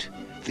 Quite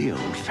the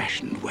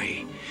old-fashioned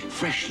way.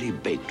 Freshly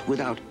baked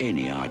without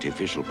any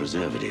artificial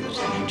preservatives.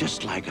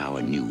 Just like our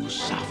new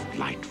soft,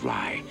 light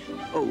rye.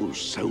 Oh,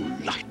 so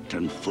light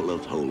and full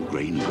of whole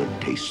grain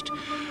good taste.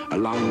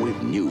 Along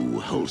with new,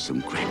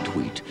 wholesome cracked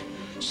wheat.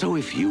 So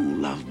if you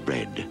love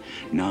bread,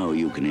 now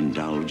you can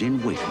indulge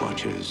in Weight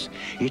Watchers.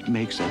 It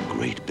makes a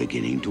great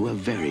beginning to a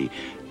very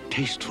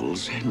tasteful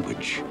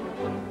sandwich.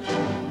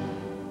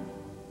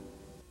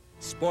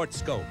 Sports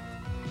Scope,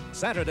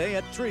 Saturday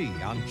at 3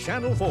 on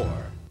Channel 4.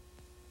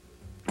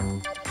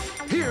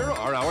 Here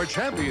are our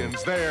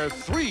champions. They're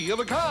three of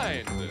a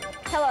kind.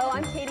 Hello,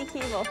 I'm Katie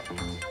Keeble.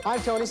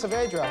 I'm Tony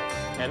Saavedra.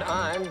 And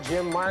I'm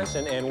Jim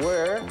Marson, and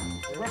we're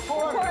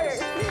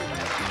Reporters.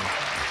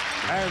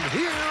 And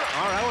here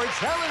are our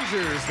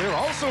challengers. They're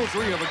also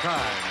three of a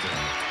kind.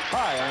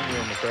 Hi, I'm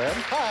Neil McCrabb.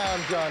 Hi,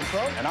 I'm John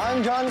Crow. And I'm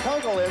John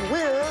Kunkel, and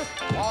we're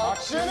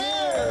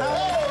auctioneers.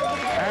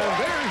 And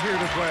they're here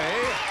to play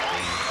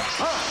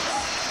Hot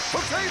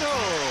Potato.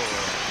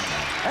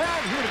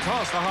 And here to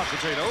toss the hot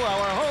potato,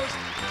 our host,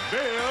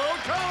 Bill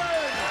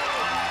Cullen.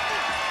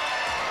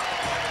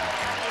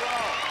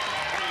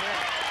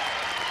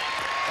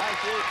 Thank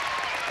you.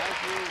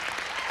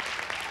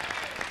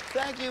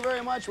 Thank you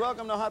very much.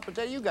 Welcome to Hot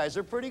Potato. You guys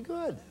are pretty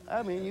good.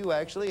 I mean, you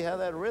actually have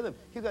that rhythm.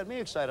 You got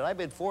me excited. I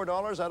bid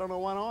 $4. I don't know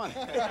one on.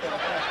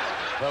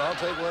 But I'll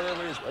take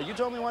whatever it is. You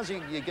told me once you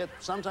get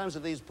sometimes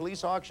at these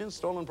police auctions,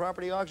 stolen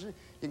property auctions,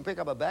 you can pick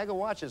up a bag of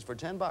watches for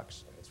 $10.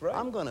 That's right.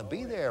 I'm going to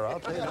be there. I'll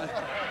tell you.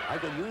 I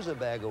could use a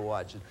bag of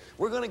watches.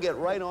 We're going to get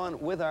right on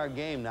with our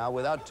game now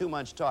without too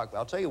much talk.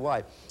 I'll tell you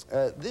why.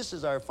 This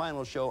is our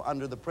final show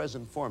under the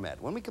present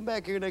format. When we come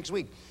back here next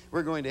week,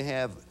 we're going to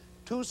have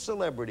two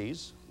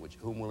celebrities,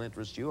 whom will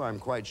interest you, I'm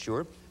quite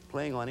sure,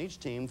 playing on each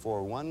team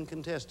for one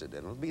contestant.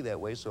 And it'll be that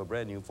way, so a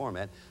brand new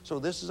format. So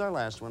this is our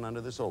last one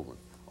under this old one.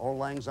 Auld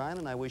Lang Syne,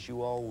 and I wish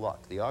you all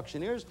luck. The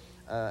auctioneers,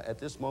 at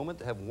this moment,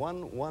 have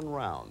won one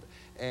round.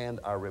 And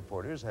our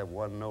reporters have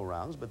won no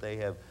rounds, but they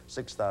have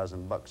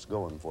 $6,000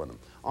 going for them.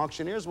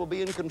 Auctioneers will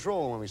be in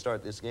control when we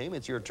start this game.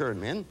 It's your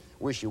turn, men.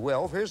 Wish you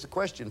well. Here's the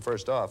question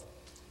first off.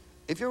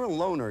 If you're a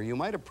loner, you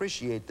might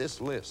appreciate this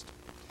list.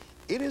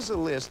 It is a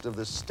list of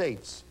the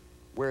states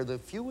where the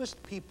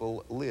fewest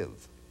people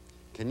live.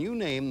 Can you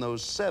name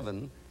those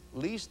 7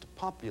 least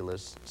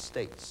populous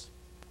states?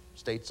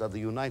 States of the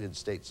United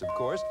States, of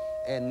course.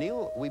 And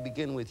Neil, we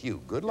begin with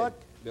you. Good luck.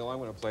 Bill, I'm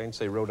going to play and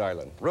say Rhode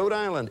Island. Rhode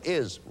Island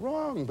is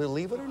wrong,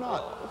 believe it or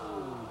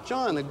not.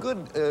 John, a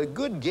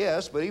good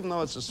guess, but even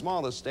though it's the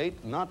smallest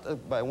state,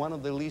 not by one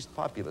of the least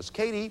populous.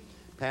 Katie,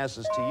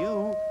 passes to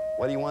you.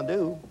 What do you want to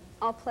do?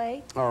 I'll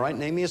play. All right,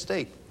 name me a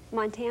state.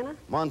 Montana.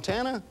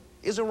 Montana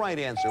is a right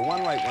answer.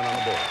 One right one on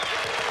the board.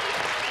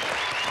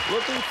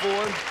 Looking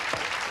for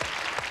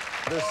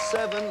the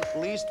 7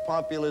 least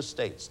populous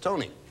states.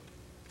 Tony.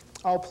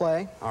 I'll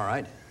play. All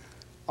right.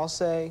 I'll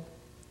say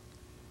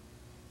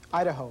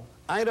Idaho.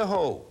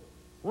 Idaho.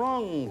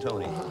 Wrong,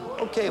 Tony.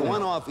 Okay,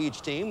 one off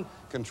each team.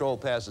 Control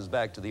passes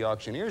back to the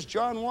auctioneers.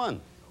 John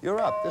won.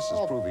 You're up. This is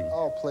proving.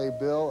 I'll play,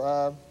 Bill.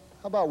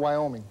 How about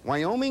Wyoming?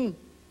 Wyoming?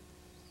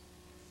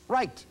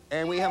 Right.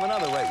 And we have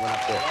another right one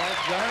up there.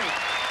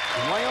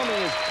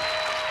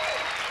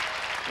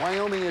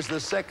 Wyoming is the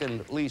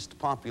 2nd least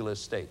populous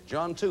state.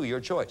 John, 2, your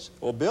choice.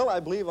 Well, Bill, I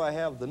believe I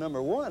have the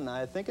number 1.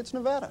 I think it's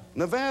Nevada.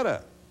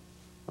 Nevada.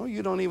 Oh,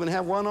 you don't even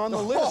have one on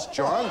the list,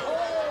 John.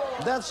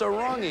 That's a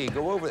wrongie.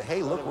 Go over.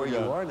 Hey, look where you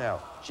are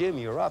now. Jim,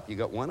 you're up. You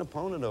got one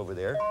opponent over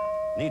there.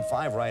 Need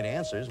 5 right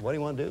answers. What do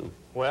you want to do?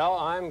 Well,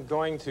 I'm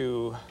going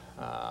to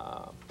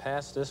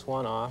pass this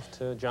one off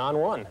to John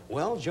 1.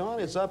 Well, John,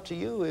 it's up to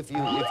you. If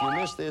you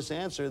miss this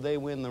answer, they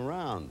win the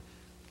round.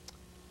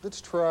 Let's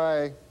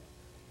try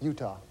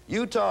Utah.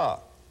 Utah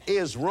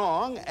is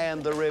wrong,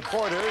 and the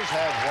reporters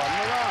have won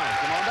the round.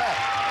 Come on back.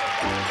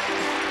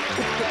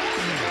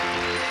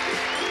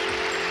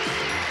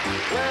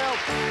 Well,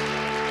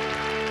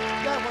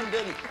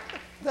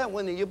 that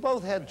one, you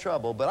both had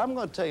trouble, but I'm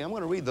going to tell you, I'm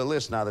going to read the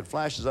list now that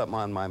flashes up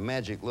on my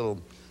magic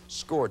little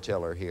score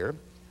teller here.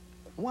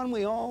 One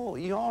you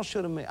all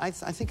should have made, I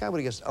think I would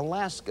have guessed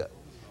Alaska.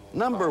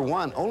 Number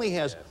 1 only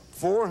has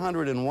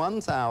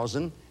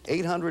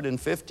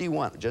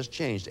 401,851, just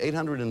changed,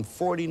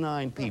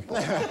 849 people.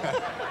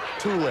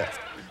 2 left.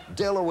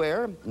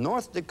 Delaware,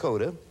 North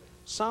Dakota,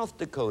 South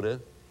Dakota,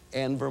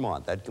 and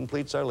Vermont. That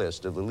completes our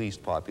list of the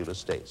least populous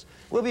states.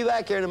 We'll be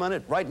back here in a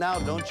minute. Right now,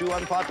 don't you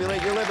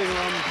unpopulate your living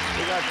room.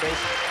 We got this.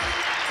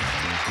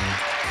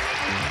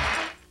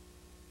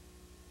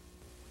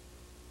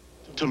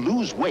 To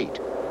lose weight,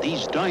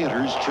 these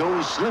dieters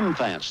chose Slim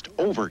Fast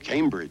over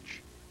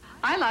Cambridge.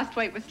 I lost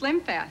weight with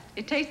Slim Fast.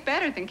 It tastes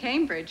better than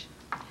Cambridge.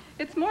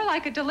 It's more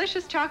like a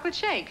delicious chocolate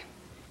shake.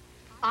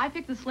 I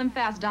picked the Slim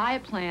Fast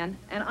diet plan,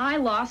 and I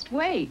lost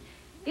weight.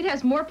 It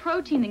has more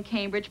protein than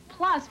Cambridge,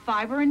 plus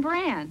fiber and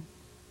bran.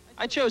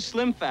 I chose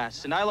Slim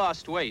Fast, and I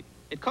lost weight.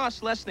 It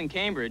costs less than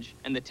Cambridge,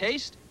 and the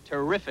taste,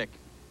 terrific.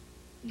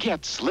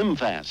 Get Slim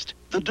Fast,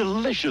 the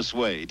delicious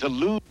way to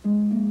lose.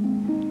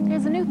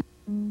 There's a new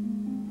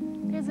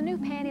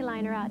panty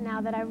liner out now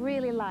that I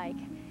really like.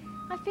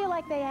 I feel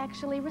like they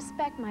actually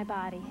respect my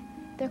body.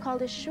 They're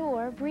called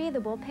Assure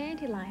breathable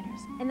panty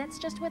liners, and that's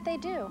just what they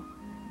do.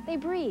 They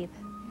breathe.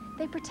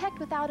 They protect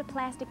without a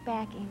plastic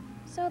backing,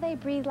 so they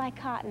breathe like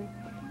cotton.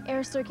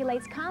 Air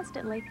circulates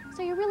constantly,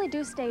 so you really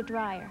do stay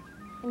drier.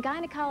 And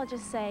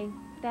gynecologists say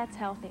that's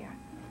healthier.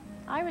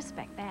 I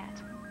respect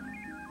that.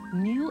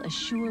 New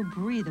Assure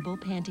breathable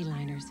panty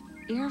liners.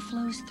 Air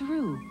flows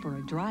through for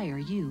a drier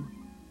you.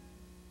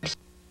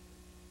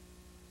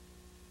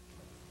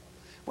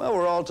 Well,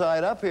 we're all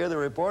tied up here. The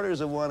reporters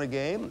have won a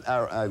game,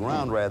 a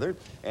round rather,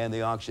 and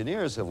the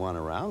auctioneers have won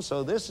a round,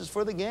 so this is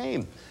for the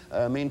game.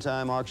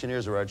 Meantime,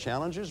 auctioneers are our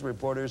challengers.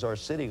 Reporters are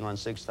sitting on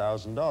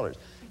 $6,000.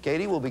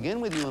 Katie, we'll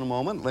begin with you in a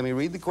moment. Let me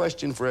read the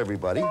question for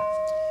everybody.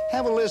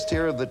 Have a list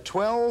here of the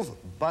 12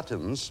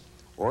 buttons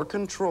or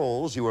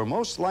controls you are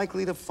most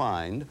likely to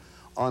find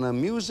on a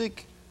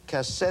music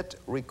cassette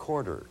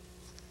recorder.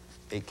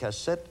 A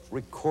cassette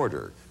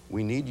recorder.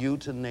 We need you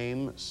to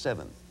name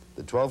 7.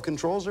 The 12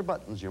 controls or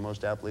buttons you're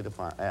most apt to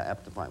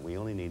find. We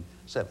only need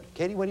 7.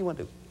 Katie, what do you want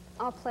to do?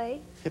 I'll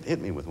play. Hit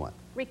me with one.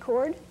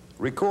 Record.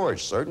 Record.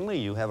 Certainly,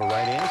 you have a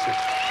right answer.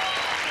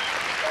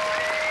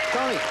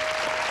 Tony.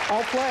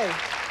 I'll play.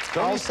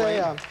 I'll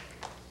say,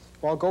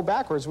 well, go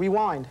backwards.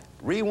 Rewind.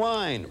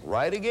 Rewind.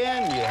 Right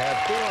again. You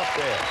have 2 up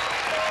there.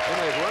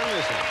 Anyway, run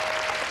this one.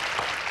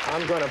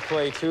 I'm going to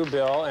play too,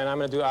 Bill, and I'm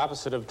going to do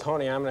opposite of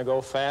Tony. I'm going to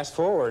go fast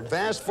forward.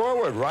 Fast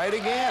forward. Right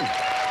again.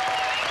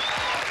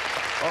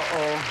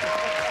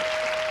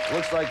 Uh-oh.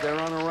 Looks like they're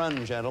on a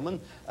run, gentlemen.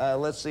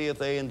 Let's see if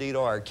they indeed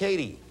are.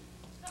 Katie.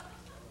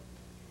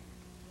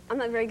 I'm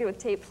not very good with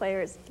tape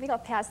players. I think I'll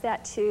pass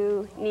that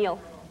to Neil.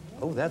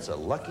 Oh, that's a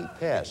lucky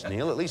pass,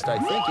 Neil. At least I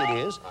think it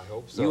is. I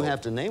hope so. You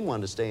have to name one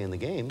to stay in the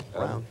game.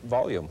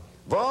 Volume.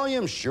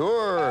 Volume,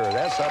 sure.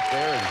 That's up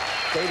there, and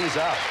Katie's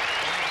out.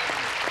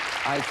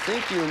 I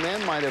think you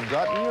men might have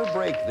gotten your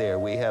break there.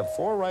 We have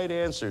 4 right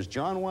answers.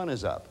 John, 1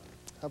 is up.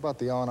 How about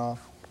the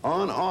on-off?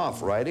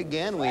 On-off, right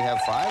again. We have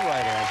 5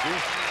 right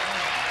answers.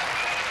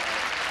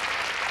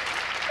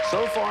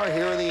 So far,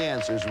 here are the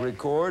answers.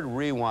 Record,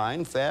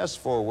 rewind, fast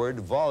forward,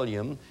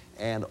 volume,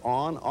 and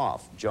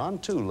on-off. John,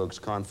 2 looks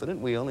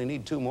confident. We only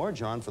need 2 more,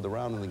 John, for the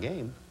round in the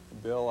game.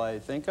 Bill, I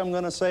think I'm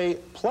going to say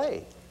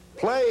play.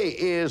 Play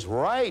is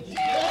right.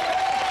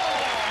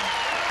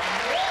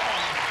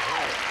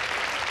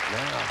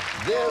 Now,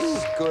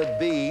 this could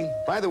be,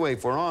 by the way,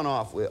 for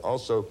on-off,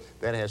 also,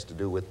 that has to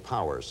do with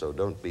power, so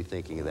don't be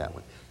thinking of that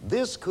one.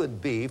 This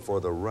could be for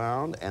the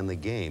round and the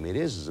game. It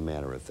is, as a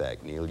matter of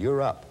fact. Neil,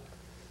 you're up.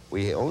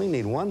 We only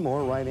need 1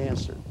 more right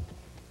answer.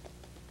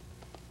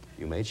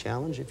 You may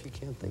challenge if you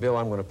can't think. Bill,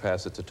 I'm going to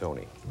pass it to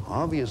Tony.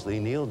 Obviously,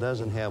 Neil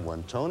doesn't have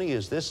one. Tony,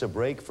 is this a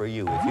break for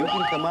you? If you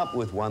can come up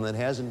with one that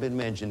hasn't been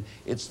mentioned,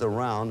 it's the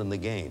round and the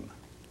game.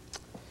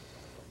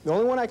 The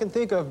only one I can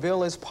think of,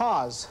 Bill, is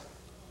pause.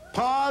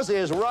 Pause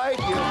is right.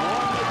 You've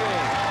won the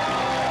game.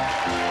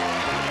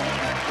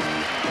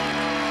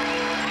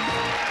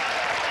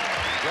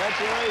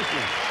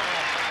 Congratulations.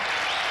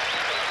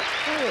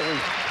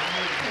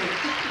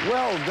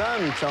 Well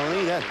done,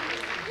 Tony.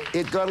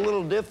 It got a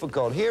little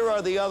difficult. Here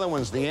are the other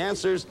ones, the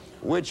answers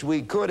which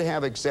we could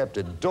have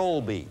accepted.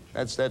 Dolby,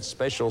 that's that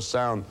special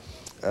sound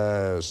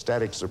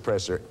static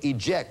suppressor.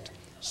 Eject,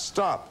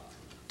 stop,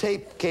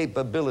 tape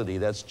capability,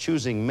 that's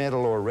choosing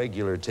metal or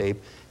regular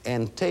tape,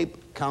 and tape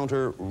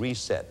counter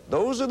reset.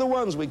 Those are the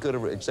ones we could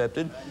have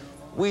accepted.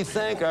 We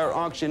thank our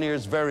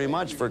auctioneers very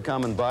much for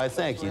coming by.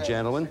 Thank you,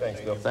 gentlemen.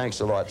 Thanks, Bill.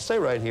 Thanks a lot. Stay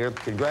right here.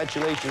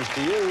 Congratulations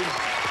to you.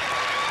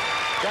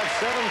 Got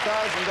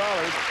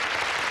 $7,000.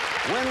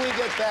 When we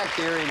get back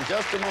here in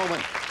just a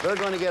moment, they're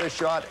going to get a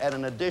shot at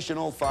an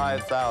additional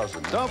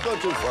 $5,000. Don't go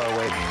too far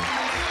away.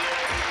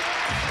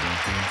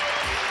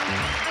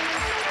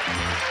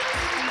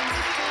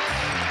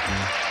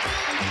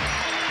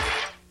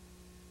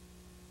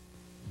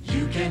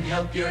 You can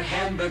help your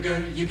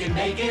hamburger. You can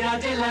make it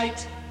a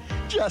delight.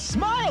 Just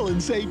smile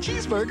and say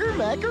cheeseburger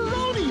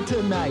macaroni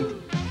tonight.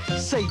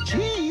 Say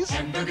cheese.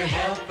 Hamburger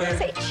helper.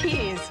 Say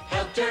cheese.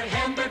 Helped her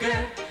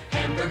hamburger.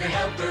 Hamburger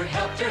helper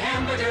helped her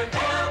hamburger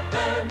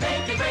helper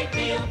make a great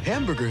meal.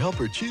 Hamburger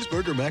Helper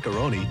Cheeseburger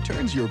Macaroni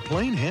turns your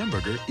plain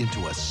hamburger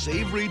into a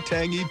savory,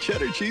 tangy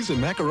cheddar cheese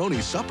and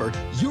macaroni supper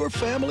your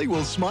family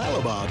will smile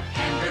about.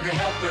 Hamburger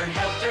helper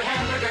helped her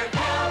hamburger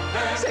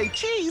helper. Say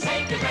cheese.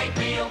 Make a great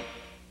meal.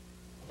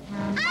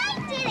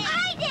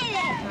 I did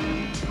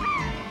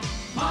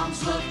it!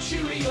 Moms love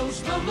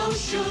Cheerios, low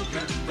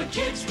sugar, but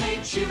kids make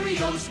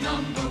Cheerios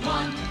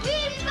 #1. We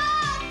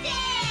love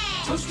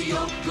it! Toasty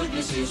oat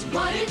goodness is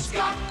what it's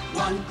got.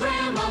 1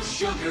 gram of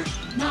sugar,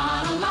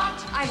 not a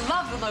lot. I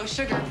love the low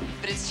sugar,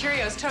 but it's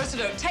Cheerios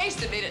Toasted Oat Taste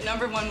that made it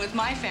 #1 with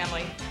my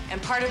family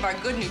and part of our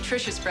good,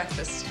 nutritious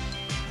breakfast.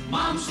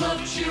 Moms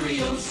love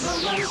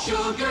Cheerios, low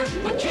sugar,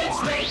 but kids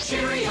make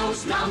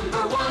Cheerios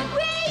 #1.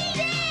 We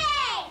did!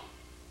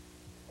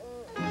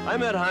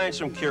 I'm Ed Hines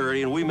from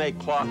Curity, and we make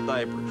cloth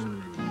diapers.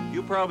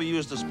 You probably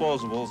use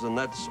disposables, and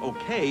that's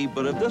okay,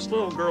 but if this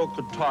little girl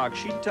could talk,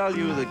 she'd tell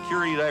you that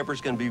Curity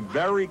diapers can be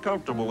very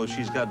comfortable if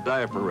she's got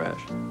diaper rash.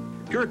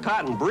 Pure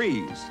cotton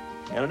breathes,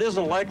 and it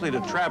isn't likely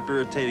to trap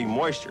irritating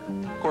moisture.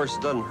 Of course,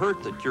 it doesn't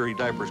hurt that Curity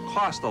diapers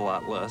cost a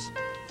lot less,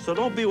 so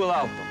don't be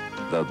without them.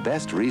 The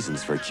best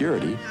reasons for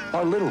Curity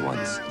are little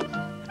ones.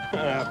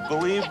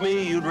 Believe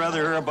me, you'd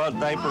rather hear about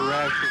diaper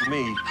rash from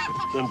me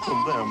than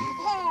from them.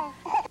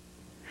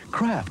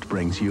 Kraft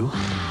brings you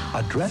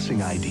a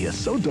dressing idea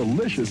so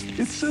delicious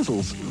it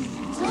sizzles.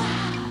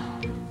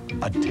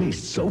 A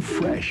taste so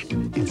fresh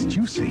it's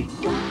juicy.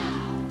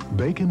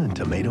 Bacon and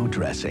tomato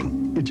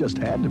dressing. It just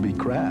had to be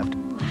Kraft.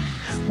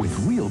 With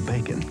real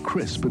bacon,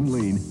 crisp and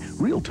lean,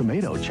 real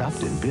tomato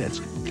chopped in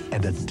bits,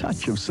 and a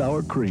touch of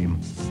sour cream.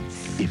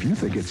 If you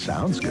think it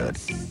sounds good,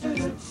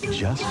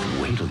 just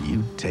wait till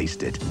you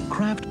taste it.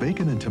 Kraft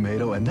bacon and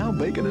tomato, and now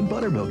bacon and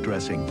buttermilk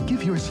dressing.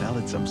 Give your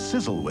salad some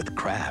sizzle with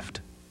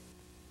Kraft.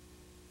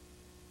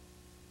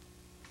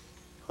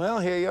 Well,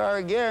 here you are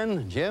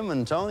again. Jim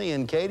and Tony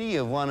and Katie,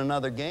 you've won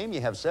another game. You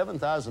have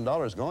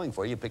 $7,000 going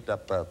for you. You picked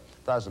up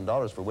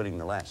 $1,000 for winning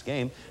the last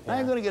game. Now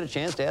you're going to get a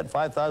chance to add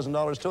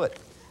 $5,000 to it.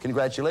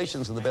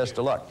 Congratulations and the best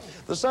of luck.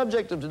 The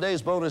subject of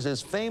today's bonus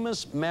is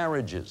famous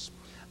marriages.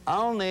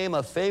 I'll name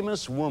a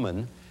famous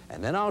woman,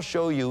 and then I'll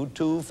show you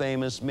 2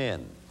 famous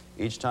men.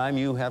 Each time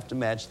you have to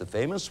match the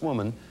famous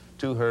woman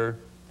to her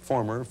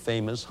former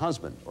famous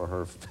husband, or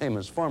her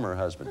famous former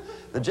husband.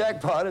 The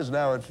jackpot is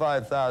now at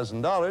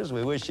 $5,000.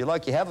 We wish you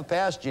luck. You have a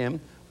pass,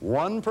 Jim.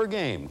 1 per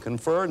game.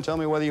 Confer and tell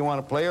me whether you want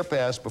to play or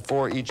pass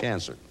before each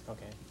answer.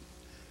 Okay.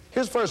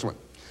 Here's the first one.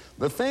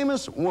 The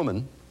famous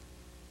woman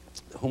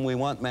whom we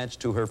want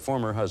matched to her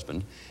former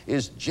husband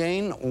is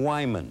Jane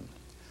Wyman.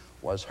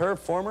 Was her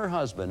former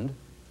husband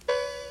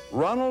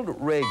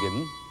Ronald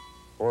Reagan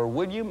or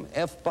William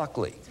F.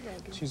 Buckley?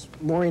 She's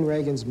Maureen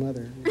Reagan's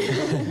mother.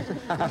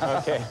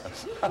 Okay.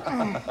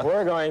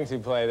 We're going to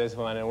play this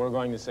one, and we're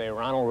going to say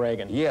Ronald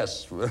Reagan.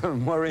 Yes,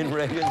 Maureen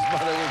Reagan's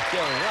mother was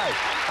killed. Right.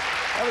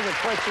 That was a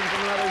question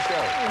from another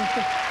show.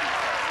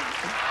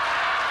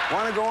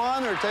 Want to go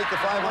on or take the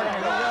 500? All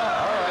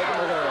right, we're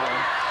going to go on.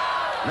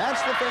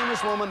 Match the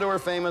famous woman to her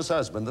famous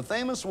husband. The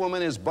famous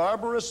woman is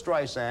Barbara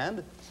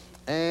Streisand,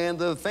 and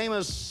the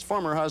famous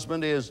former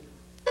husband is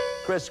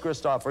Chris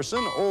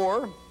Christopherson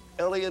or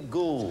Elliot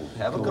Gould.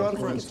 Have a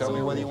conference. Tell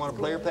me whether you want to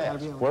play or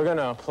pass. We're going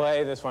to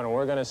play this one, and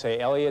we're going to say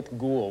Elliot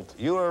Gould.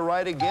 You are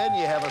right again.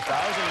 You have $1,000.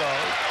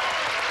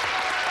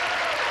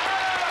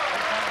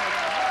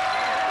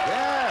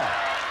 Yeah.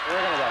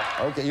 We're going to go.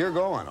 Okay, you're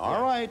going.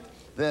 All right.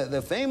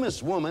 The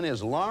famous woman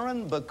is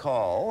Lauren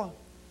Bacall.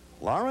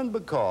 Lauren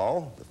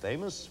Bacall, the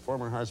famous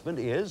former husband,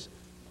 is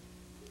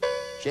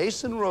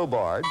Jason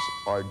Robards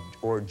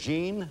or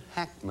Gene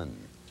Hackman.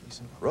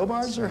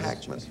 Robards or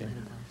Hackman?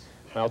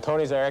 Well,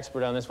 Tony's our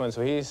expert on this one,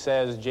 so he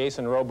says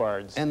Jason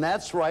Robards. And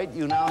that's right.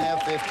 You now have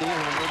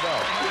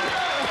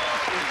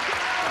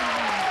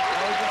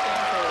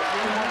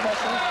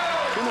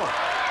 $1,500. Two more.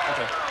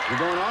 Okay. You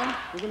going on?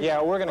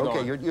 Yeah, we're going to go on.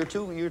 Okay,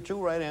 you're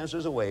two right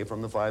answers away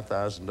from the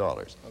 $5,000.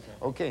 Okay.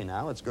 Okay,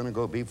 now it's going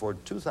to be for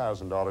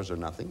 $2,000 or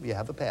nothing. You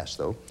have a pass,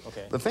 though.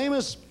 Okay. The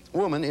famous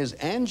woman is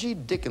Angie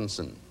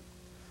Dickinson.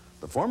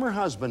 The former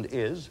husband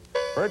is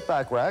Burt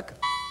Bacharach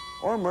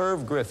or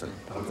Merv Griffin.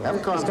 Have a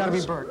conference. It's got to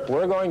be Burt.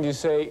 We're going to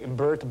say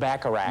Burt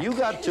Bacharach. You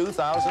got $2,000. Well,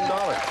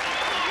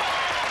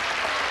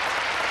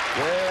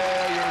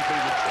 you're in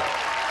pretty good shape.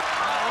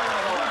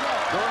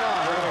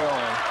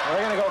 We're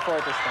going to go for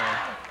it this time.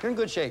 You're in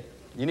good shape.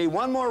 You need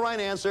 1 more right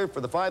answer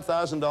for the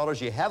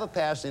 $5,000. You have a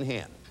pass in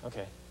hand.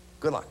 Okay.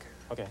 Good luck.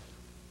 Okay.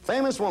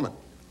 Famous woman,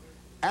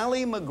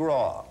 Ally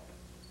McGraw.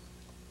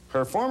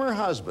 Her former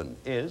husband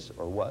is,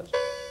 or was,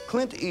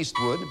 Clint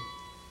Eastwood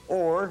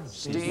or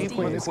Steve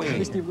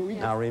McQueen.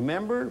 Now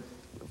remember,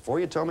 before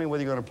you tell me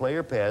whether you're going to play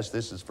or pass,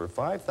 this is for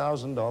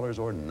 $5,000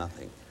 or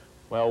nothing.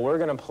 Well, we're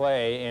going to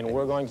play, and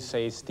we're going to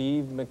say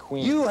Steve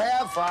McQueen. You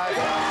have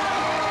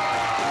 $5,000.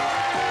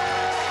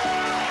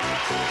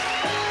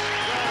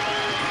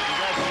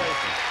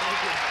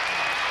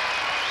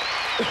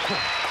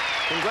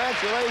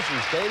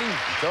 Congratulations, Katie,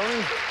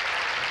 Tony.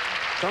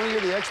 Tony,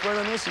 you're the expert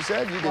on this, you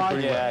said? You did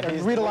pretty well. I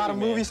read a lot of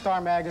movie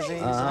star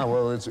magazines.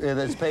 Well,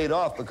 it's paid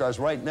off because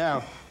right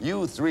now,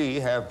 you 3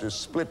 have to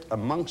split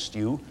amongst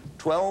you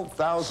 $12,000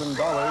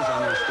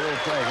 and you're still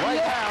playing.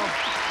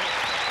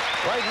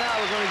 Right now,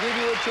 we're going to give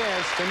you a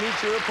chance to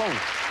meet your opponent.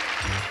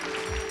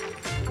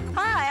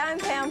 Hi, I'm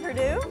Pam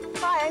Perdue.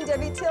 Hi, I'm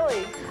Debbie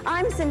Tilley.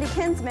 I'm Cindy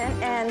Kinsman,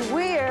 and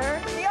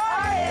we're the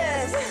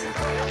Artists. I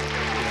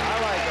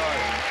like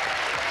artists.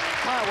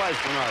 that was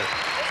for an artist.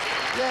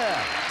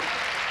 Yeah.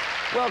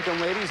 Welcome,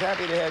 ladies.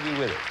 Happy to have you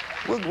with us.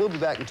 We'll be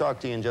back and talk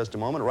to you in just a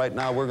moment. Right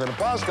now, we're going to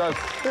pause because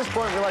at this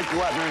point, we like to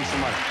go out and earn some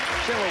money.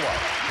 Channel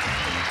Watch.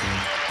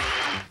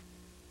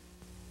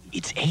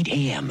 It's 8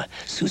 a.m.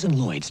 Susan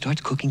Lloyd starts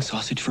cooking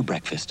sausage for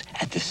breakfast.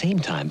 At the same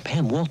time,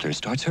 Pam Walters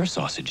starts her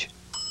sausage.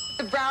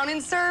 The brown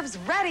and serve's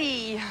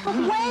ready. But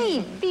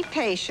wait, be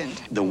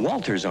patient. The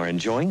Walters are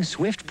enjoying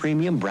Swift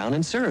Premium Brown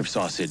and Serve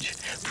sausage.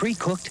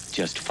 Pre-cooked,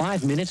 just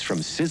 5 minutes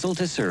from sizzle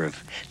to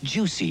serve.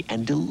 Juicy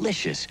and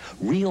delicious,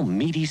 real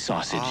meaty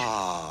sausage.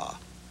 Ah.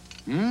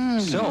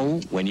 So,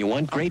 when you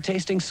want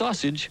great-tasting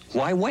sausage,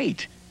 why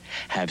wait?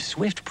 Have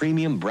Swift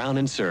Premium Brown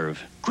and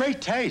Serve.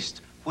 Great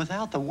taste,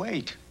 without the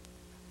wait.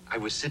 I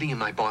was sitting in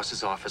my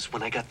boss's office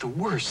when I got the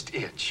worst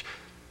itch.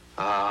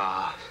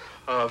 Ah,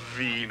 a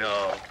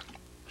vino.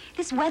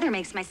 This weather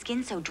makes my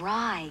skin so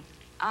dry.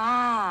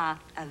 Ah,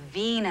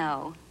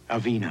 Aveeno.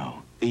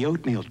 Aveeno, the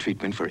oatmeal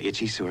treatment for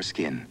itchy, sore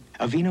skin.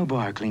 Aveeno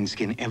bar cleans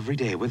skin every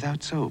day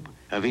without soap.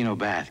 Aveeno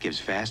bath gives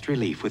fast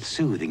relief with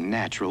soothing,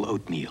 natural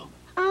oatmeal.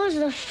 I was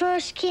the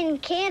first kid in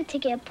camp to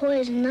get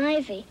poison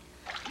ivy.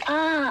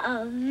 Ah,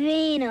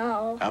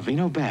 Aveeno.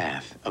 Aveeno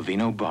bath,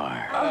 Aveeno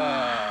bar.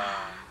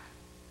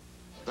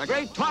 The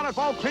Great Toilet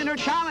Bowl Cleaner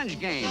Challenge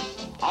game.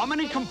 How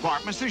many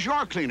compartments does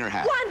your cleaner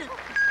have? 1.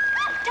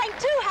 Tank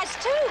 2 has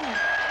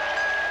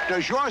 2.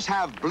 Does yours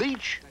have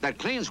bleach that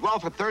cleans well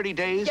for 30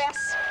 days?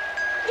 Yes.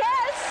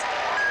 Yes.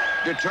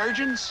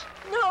 Detergents?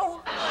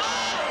 No.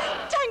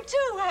 Tank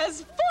 2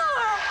 has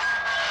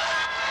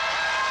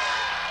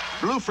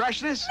 4. Blue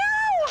freshness? No.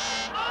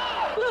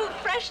 Blue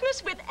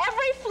freshness with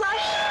every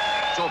flush.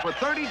 So for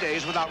 30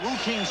 days without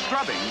routine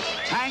scrubbing,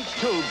 Tank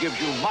 2 gives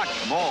you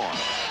much more.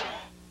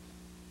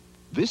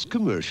 This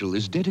commercial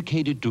is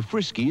dedicated to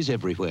Friskies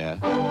everywhere.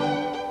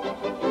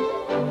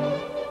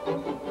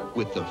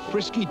 With the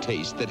frisky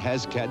taste that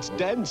has cats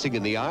dancing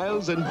in the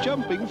aisles and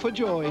jumping for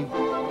joy.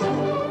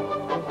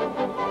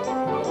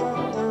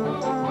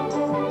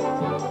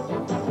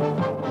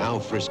 Now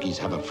Friskies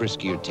have a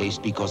friskier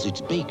taste because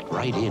it's baked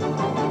right in.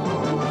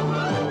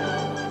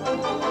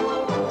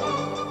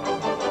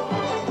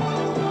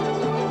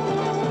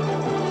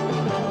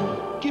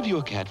 Give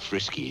your cat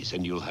Friskies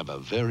and you'll have a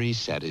very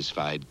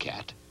satisfied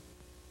cat.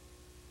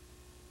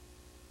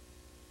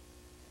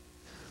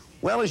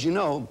 Well, as you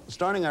know,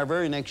 starting our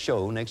very next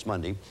show next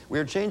Monday,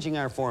 we're changing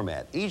our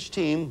format. Each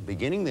team,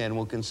 beginning then,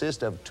 will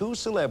consist of 2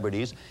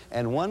 celebrities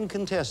and 1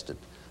 contestant.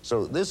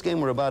 So this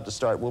game we're about to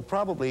start will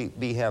probably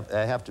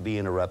have to be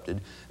interrupted.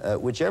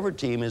 Whichever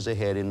team is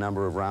ahead in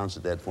number of rounds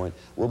at that point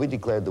will be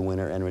declared the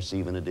winner and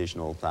receive an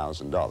additional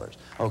 $1,000.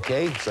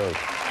 Okay, so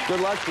good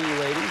luck to you,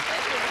 ladies.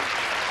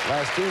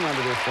 Last team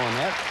under this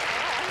format.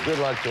 Good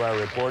luck to our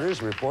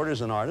reporters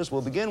and artists.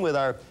 We'll begin with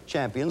our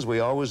champions. We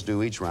always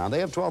do each round. They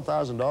have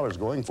 $12,000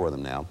 going for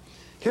them now.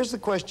 Here's the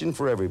question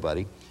for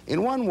everybody.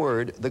 In one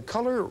word, the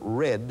color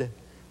red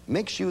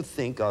makes you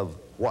think of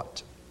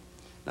what?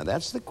 Now,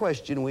 that's the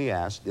question we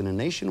asked in a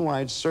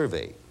nationwide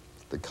survey.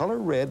 The color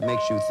red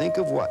makes you think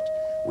of what?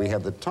 We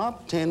have the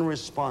top 10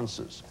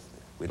 responses.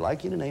 We'd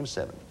like you to name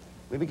 7.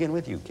 We begin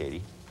with you,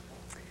 Katie.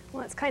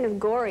 Well, it's kind of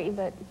gory,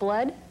 but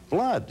blood?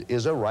 Blood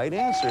is a right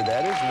answer.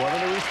 That is one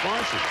of the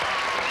responses.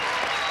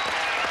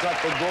 Got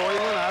the gory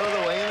one out of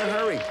the way in a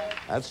hurry.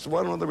 That's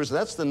one of the.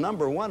 That's the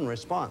 #1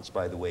 response,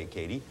 by the way,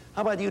 Katie.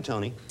 How about you,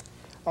 Tony?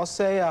 I'll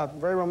say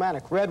very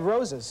romantic. Red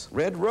roses.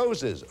 Red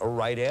roses. A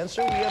right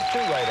answer. We have 2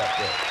 right up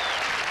there.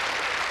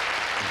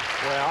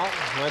 Well,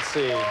 let's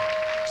see.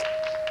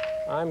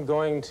 I'm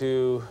going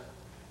to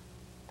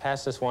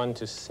pass this one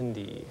to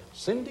Cindy.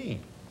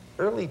 Cindy,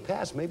 early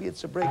pass. Maybe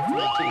it's a break for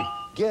the team.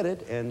 Get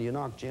it, and you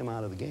knock Jim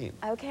out of the game.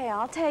 Okay,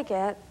 I'll take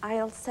it.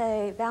 I'll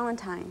say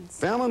Valentine's.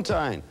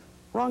 Valentine.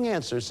 Wrong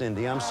answer,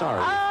 Cindy. I'm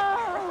sorry.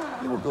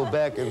 You will go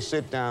back and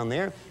sit down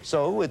there.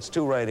 So it's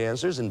 2 right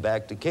answers, and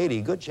back to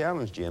Katie. Good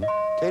challenge, Jim.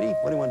 Katie,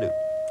 what do you want to do?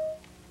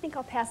 I think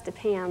I'll pass to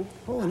Pam.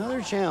 Oh, another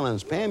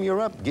challenge. Pam,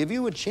 you're up. Give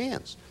you a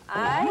chance.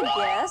 I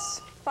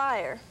guess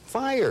fire.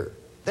 Fire.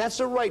 That's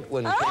a right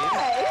one, Pam.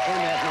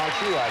 And that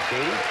knocks you out,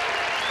 Katie.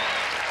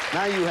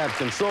 Now you have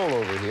control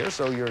over here,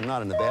 so you're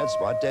not in a bad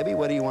spot. Debbie,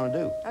 what do you want to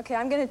do? Okay,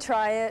 I'm going to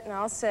try it, and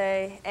I'll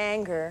say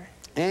anger.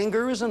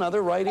 Anger is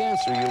another right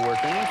answer. You're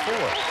working in 4.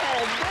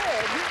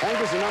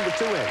 Anger's the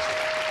 #2 answer.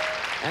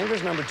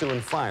 Anger's #2,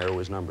 and fire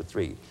was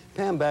 #3.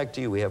 Pam, back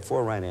to you. We have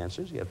 4 right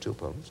answers. You have 2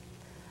 opponents.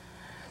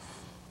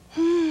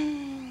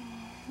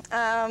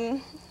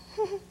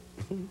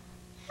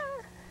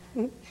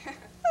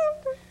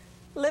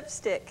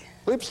 Lipstick.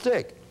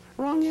 Lipstick.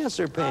 Wrong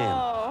answer, Pam.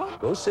 Oh.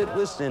 Go sit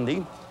with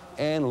Cindy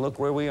and look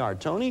where we are.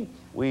 Tony,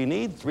 we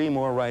need 3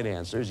 more right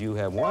answers. You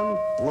have 1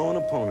 lone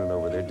opponent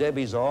over there.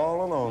 Debbie's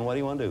all alone. What do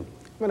you want to do?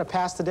 I'm going to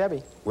pass to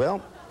Debbie. Well,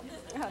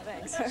 Oh,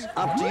 thanks.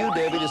 up to you,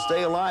 Debbie, to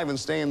stay alive and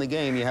stay in the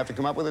game. You have to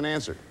come up with an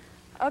answer.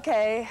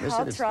 Okay, Listen,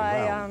 I'll it's the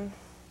try round.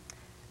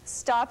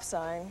 stop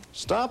sign.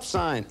 Stop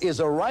sign is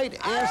a right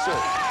answer.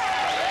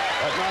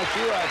 That knocks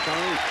you out,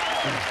 Tony.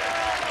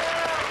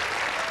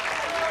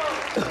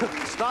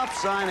 Stop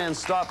sign and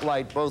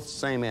stoplight, both the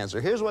same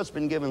answer. Here's what's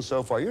been given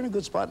so far. You're in a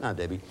good spot now,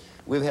 Debbie.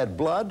 We've had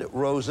blood,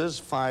 roses,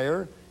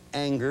 fire,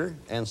 anger,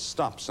 and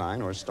stop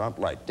sign or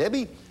stoplight.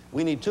 Debbie,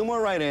 we need 2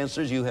 more right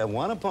answers. You have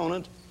 1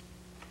 opponent.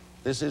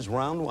 This is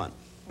round 1.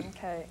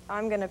 Okay,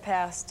 I'm going to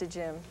pass to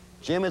Jim.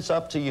 Jim, it's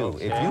up to you.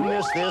 Okay. If you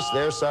miss this,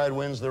 their side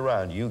wins the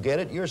round. You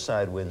get it, your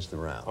side wins the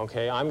round.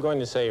 Okay, I'm going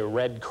to say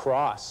Red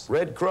Cross.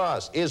 Red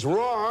Cross is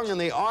wrong, and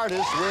the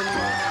artist wins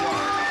round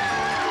 1.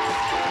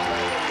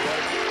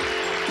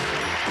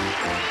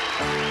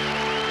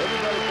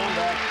 Everybody come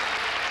back.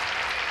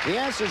 The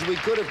answers we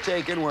could have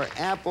taken were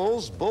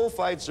apples,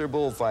 bullfights or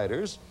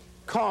bullfighters,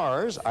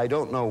 cars, I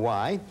don't know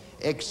why,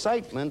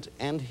 excitement,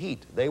 and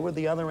heat. They were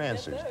the other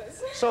answers.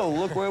 So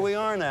look where we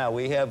are now.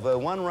 We have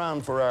 1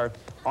 round for our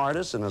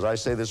artists, and as I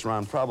say, this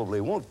round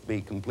probably won't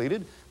be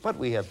completed, but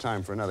we have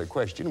time for another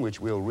question, which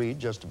we'll read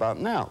just about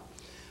now.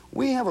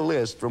 We have a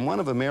list from one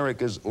of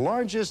America's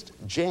largest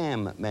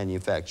jam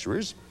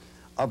manufacturers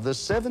of the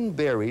 7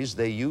 berries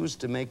they use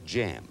to make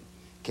jam.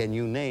 Can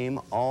you name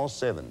all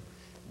 7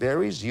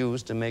 berries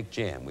used to make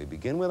jam? We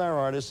begin with our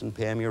artists, and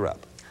Pam, you're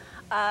up.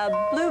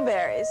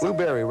 Blueberries.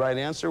 Blueberry, right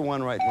answer.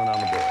 1 right, 1 on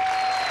the board.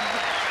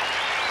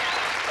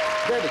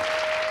 Debbie.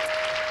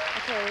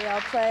 Okay, I'll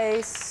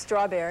play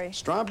strawberry.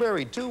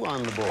 Strawberry, 2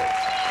 on the board.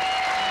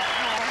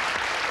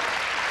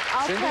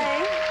 I'll Cindy?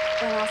 play,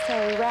 and I'll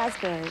say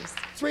raspberries.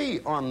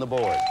 3 on the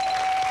board.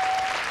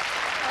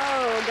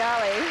 Oh,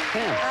 golly.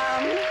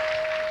 Pam.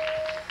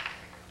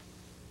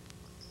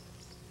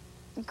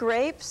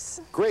 Grapes.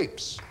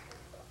 Grapes.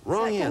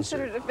 Wrong answer.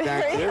 Considered a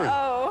berry?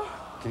 Oh.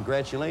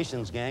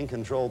 Congratulations, gang.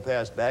 Control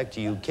passed back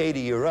to you. Katie,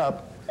 you're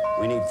up.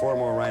 We need 4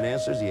 more right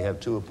answers. You have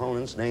 2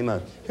 opponents. Name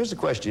a... Here's the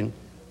question.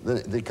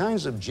 The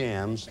kinds of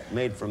jams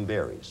made from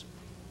berries,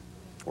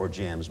 or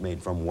jams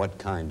made from what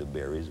kind of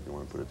berries, if you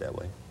want to put it that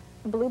way?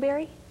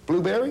 Blueberry?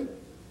 Blueberry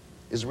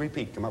is a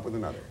repeat. Come up with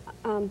another.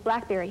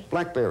 Blackberry.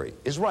 Blackberry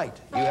is right.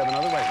 You have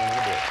another right one on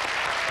the board.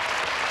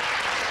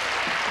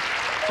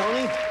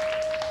 Tony?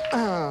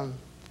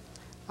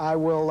 I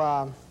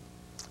will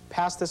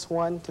pass this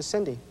one to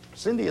Cindy.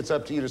 Cindy, it's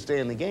up to you to stay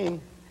in the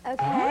game.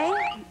 Okay,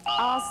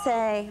 I'll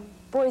say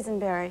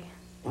boysenberry.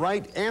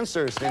 Right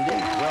answer, Cindy.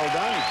 Well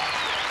done.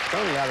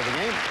 Tony out of the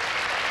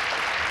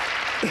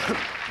game.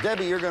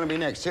 Debbie, you're going to be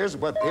next. Here are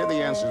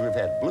the answers we've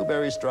had.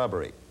 Blueberry,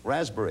 strawberry,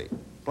 raspberry,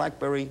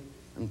 blackberry,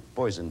 and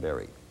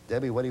boysenberry.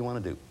 Debbie, what do you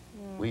want to do?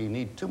 We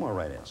need 2 more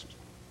right answers.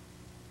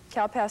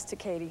 I'll pass to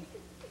Katie.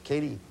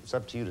 Katie, it's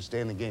up to you to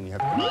stay in the game. You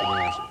have to come up with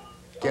an answer.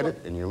 Get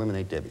it, and you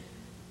eliminate Debbie.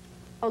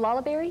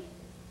 Olalaberry?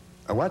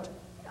 A what?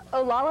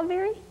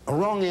 Olalaberry? A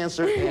wrong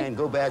answer, and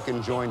go back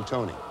and join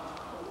Tony.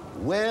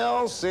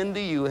 Well,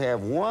 Cindy, you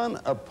have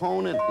 1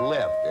 opponent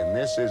left, and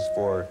this is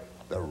for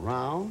the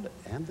round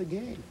and the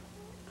game.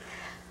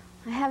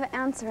 I have an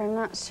answer, I'm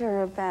not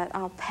sure, but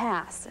I'll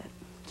pass it.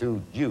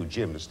 To you,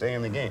 Jim, to stay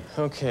in the game.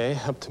 Okay,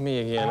 up to me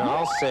again.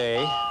 I'll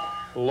say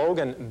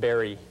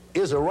Loganberry.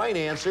 Is a right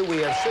answer. We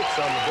have 6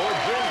 on the board.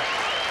 Jim,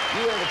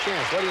 you have a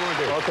chance. What do you want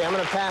to do? Okay, I'm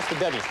going to pass to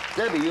Debbie.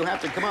 Debbie, you have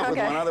to come up with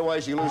one,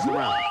 otherwise you lose the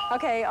round.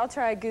 Okay, I'll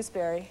try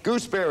gooseberry.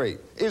 Gooseberry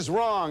is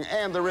wrong,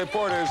 and the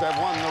reporters have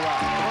won the round.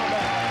 Come on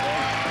back.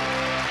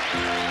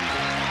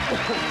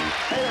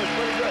 Hey, that's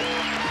pretty good.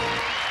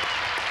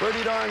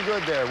 Pretty darn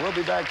good there. We'll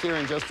be back here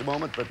in just a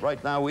moment, but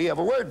right now we have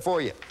a word for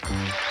you.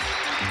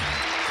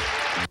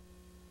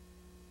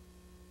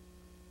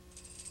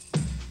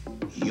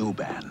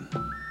 UBAN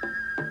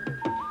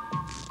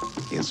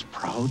is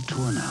proud to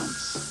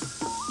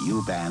announce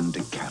UBAN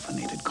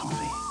decaffeinated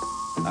coffee.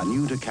 A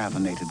new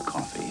decaffeinated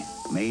coffee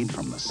made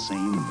from the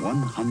same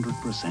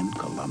 100%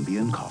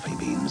 Colombian coffee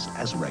beans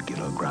as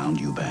regular ground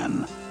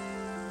UBAN.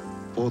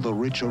 For the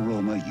rich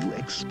aroma you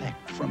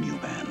expect from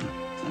UBAN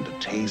and a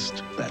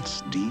taste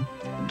that's deep,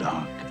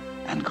 dark,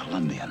 and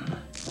Colombian.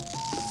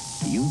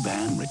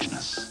 UBAN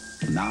richness,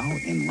 now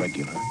in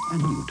regular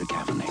and new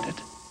decaffeinated.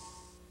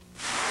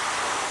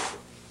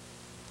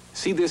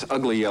 See this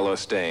ugly yellow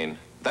stain?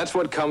 That's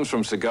what comes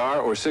from cigar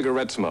or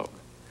cigarette smoke.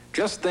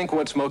 Just think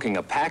what smoking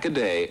a pack a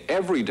day,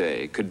 every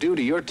day, could do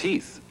to your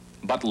teeth.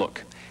 But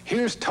look,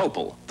 here's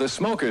Topol, the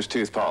smoker's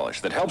tooth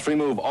polish that helps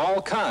remove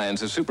all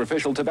kinds of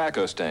superficial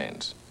tobacco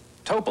stains.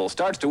 Topol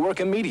starts to work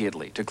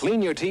immediately to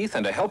clean your teeth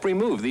and to help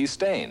remove these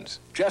stains.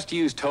 Just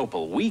use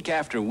Topol week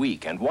after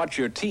week and watch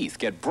your teeth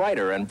get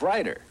brighter and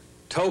brighter.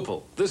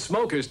 Topol, the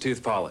smoker's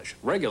tooth polish,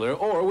 regular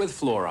or with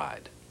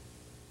fluoride.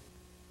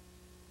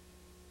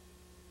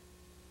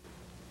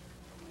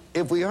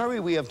 If we hurry,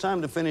 we have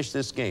time to finish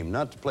this game,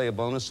 not to play a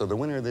bonus, so the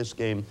winner of this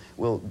game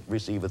will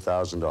receive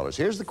 $1,000.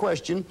 Here's the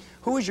question.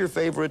 Who is your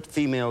favorite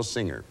female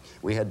singer?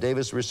 We had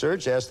Davis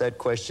Research ask that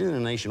question in a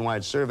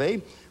nationwide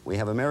survey. We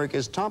have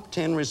America's top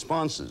 10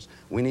 responses.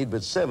 We need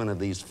but 7 of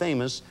these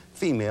famous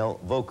female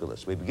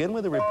vocalists. We begin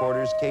with the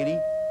reporters. Katie,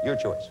 your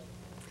choice.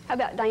 How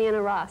about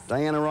Diana Ross?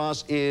 Diana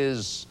Ross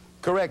is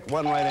correct.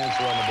 1 right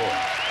answer on the board.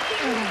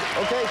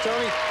 Okay,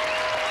 Tony.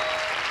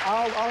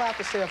 I'll have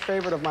to say a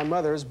favorite of my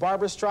mother's,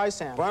 Barbra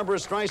Streisand. Barbra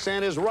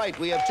Streisand is right.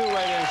 We have 2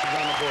 right answers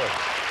on the board.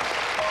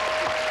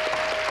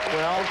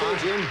 Well, okay,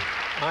 Jim.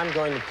 I'm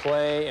going to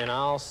play, and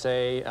I'll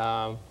say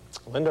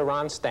Linda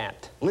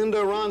Ronstadt. Linda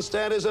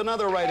Ronstadt is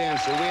another right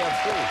answer. We have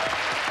 3.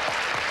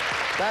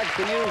 Back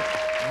to you.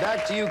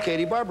 Back to you,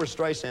 Katie. Barbara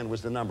Streisand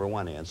was the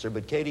 #1 answer,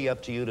 but Katie,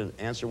 up to you to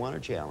answer one or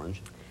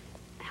challenge.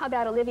 How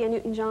about Olivia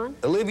Newton-John?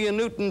 Olivia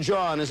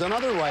Newton-John is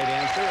another right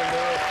answer, and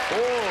there are 4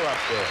 up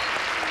there.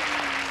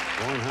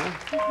 Going,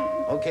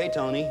 huh? Okay,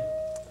 Tony.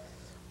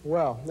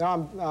 Well,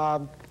 now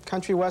I'm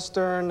country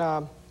western,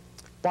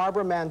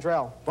 Barbara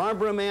Mandrell.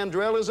 Barbara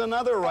Mandrell is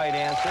another right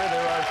answer.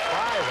 There are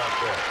 5 up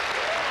there.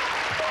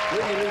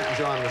 Olivia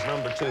Newton-John was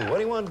 #2. What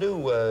do you want to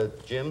do,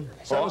 Jim?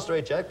 7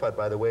 straight jackpot,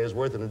 by the way, is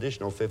worth an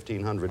additional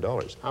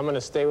 $1,500. I'm going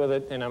to stay with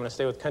it, and I'm going to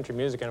stay with country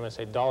music, and I'm going to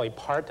say Dolly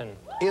Parton.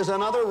 Is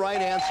another right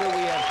answer. We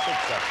have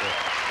 6 up there.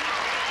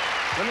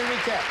 Let me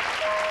recap.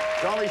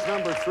 Dolly's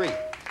 #3.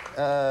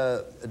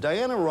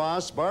 Diana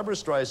Ross, Barbara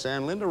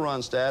Streisand, Linda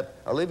Ronstadt,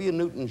 Olivia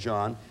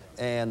Newton-John,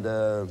 and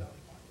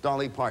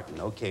Dolly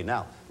Parton. Okay,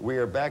 now, we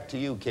are back to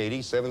you,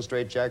 Katie. 7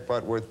 straight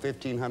jackpot worth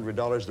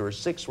 $1,500. There are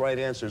 6 right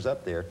answers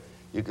up there.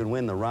 You can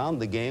win the round,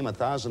 the game,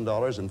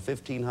 $1,000, and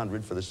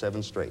 $1,500 for the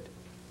 7 straight.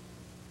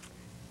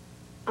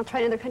 I'll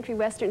try another country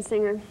western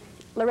singer,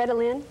 Loretta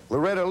Lynn.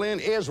 Loretta Lynn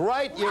is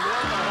right. You've won the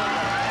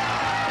whole.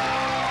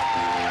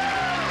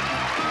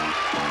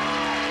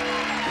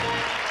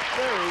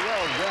 Very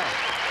well done.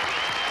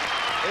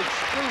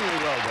 Extremely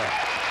well done.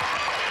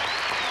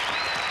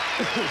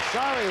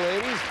 Sorry,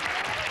 ladies.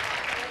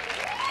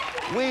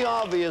 We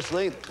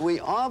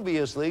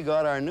obviously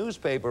got our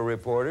newspaper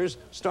reporters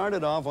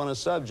started off on a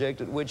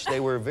subject at which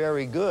they were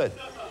very good.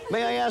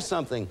 May I ask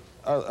something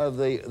of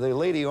the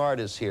lady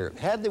artists here?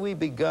 Had we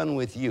begun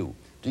with you,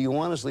 do you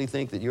honestly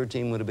think that your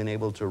team would have been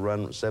able to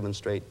run 7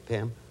 straight,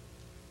 Pam?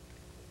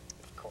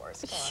 Of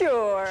course.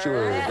 Sure.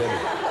 Sure.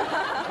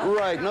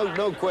 Right,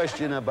 no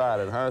question about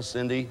it, huh,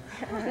 Cindy?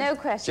 No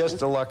question. Just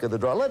the luck of the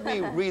draw. Let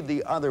me read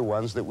the other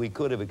ones that we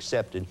could have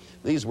accepted.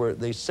 These were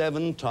the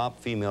 7 top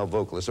female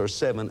vocalists, or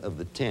 7 of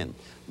the 10.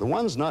 The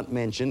ones not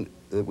mentioned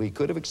that we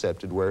could have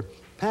accepted were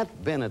Pat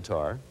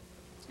Benatar,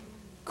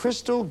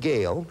 Crystal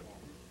Gale,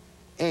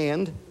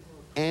 and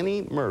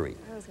Annie Murray.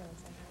 I was going to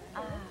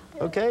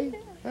say. Okay?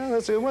 Well,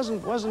 it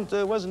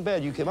wasn't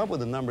bad. You came up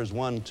with the numbers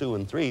 1, 2,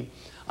 and 3.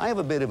 I have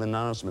a bit of an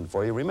announcement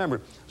for you. Remember,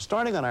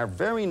 starting on our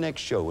very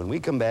next show, when we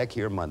come back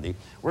here Monday,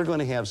 we're going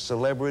to have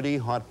Celebrity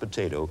Hot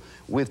Potato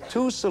with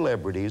 2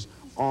 celebrities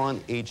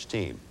on each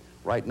team.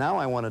 Right now,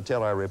 I want to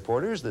tell our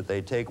reporters that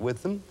they take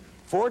with them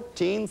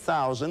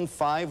 $14,500.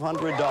 Thank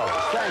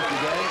you,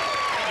 gang.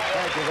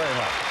 Thank you very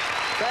much.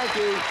 Thank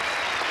you.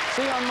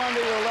 See you on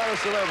Monday with a lot of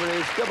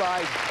celebrities.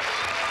 Goodbye.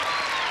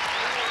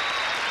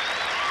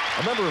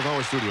 A member of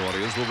our studio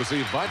audience will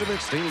receive Vitamix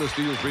stainless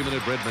steel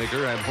 3-minute bread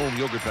maker and home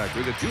yogurt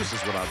factory that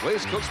juices without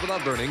waste, cooks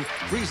without burning,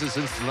 freezes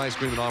instant ice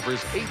cream, and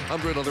offers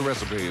 800 other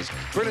recipes.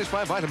 Furnished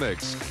by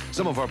Vitamix.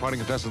 Some of our party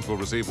contestants will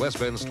receive West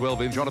Bend's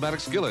 12-inch automatic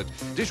skillet,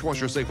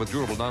 dishwasher safe with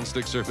durable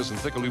non-stick surface and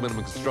thick aluminum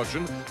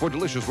construction for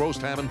delicious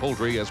roast ham and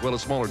poultry, as well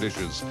as smaller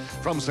dishes.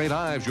 From St.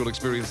 Ives, you'll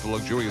experience the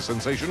luxurious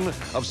sensation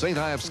of St.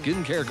 Ives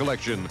Skin Care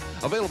Collection.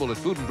 Available at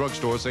food and drug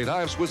store St.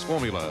 Ives Swiss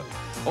Formula.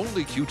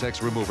 Only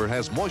Q-Tex Remover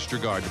has Moisture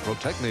Guard to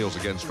protect nails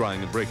against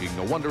drying and breaking.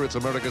 No wonder it's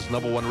America's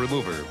 #1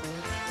 remover.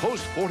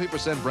 Post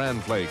 40% bran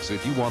flakes.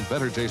 If you want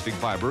better tasting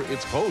fiber,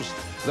 it's Post.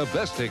 The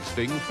best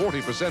tasting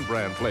 40%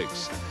 bran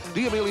flakes.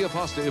 D'Amelia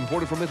pasta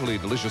imported from Italy.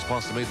 Delicious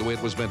pasta made the way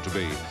it was meant to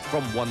be.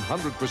 From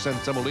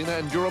 100% semolina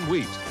and durum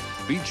wheat.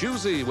 Be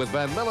choosy with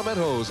Van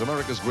Melimentos,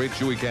 America's great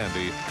chewy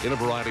candy. In a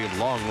variety of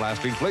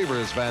long-lasting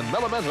flavors, Van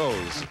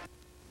Melimentos.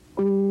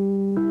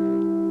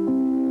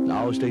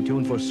 Now stay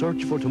tuned for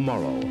Search for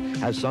Tomorrow.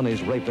 As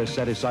Sonny's rapist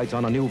set his sights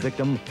on a new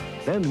victim,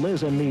 then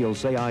Liz and Neil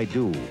say I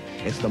do.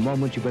 It's the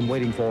moment you've been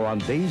waiting for on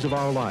Days of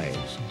Our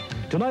Lives.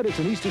 Tonight it's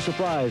an Easter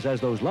surprise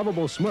as those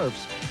lovable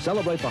Smurfs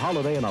celebrate the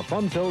holiday in a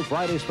fun-filled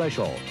Friday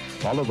special,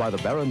 followed by the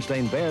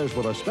Berenstain Bears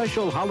with a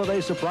special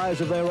holiday surprise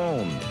of their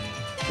own.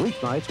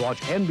 Weeknights,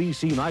 watch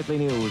NBC Nightly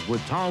News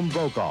with Tom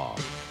Brokaw.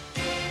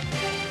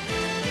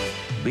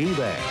 Be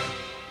there.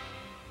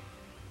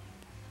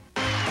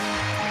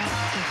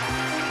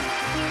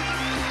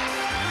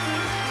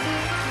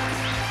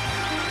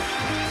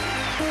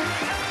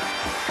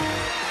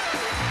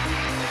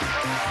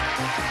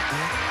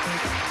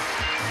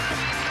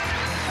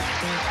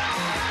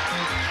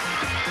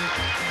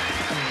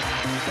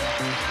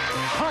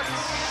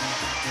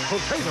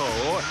 Potato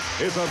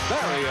is a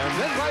Barry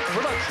and Enright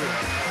production.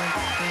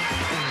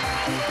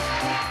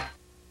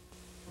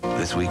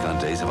 This week on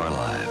Days of Our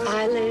Lives.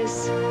 I,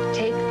 Liz,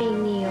 take thee,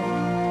 Neil,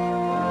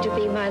 to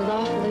be my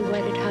lawfully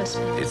wedded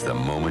husband. It's the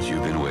moment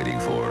you've been waiting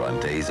for on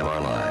Days of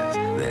Our Lives.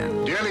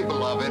 Then, dearly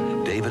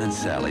beloved, David and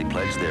Sally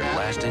pledge their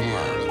lasting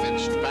love.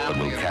 But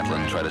will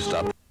Catelyn try to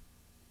stop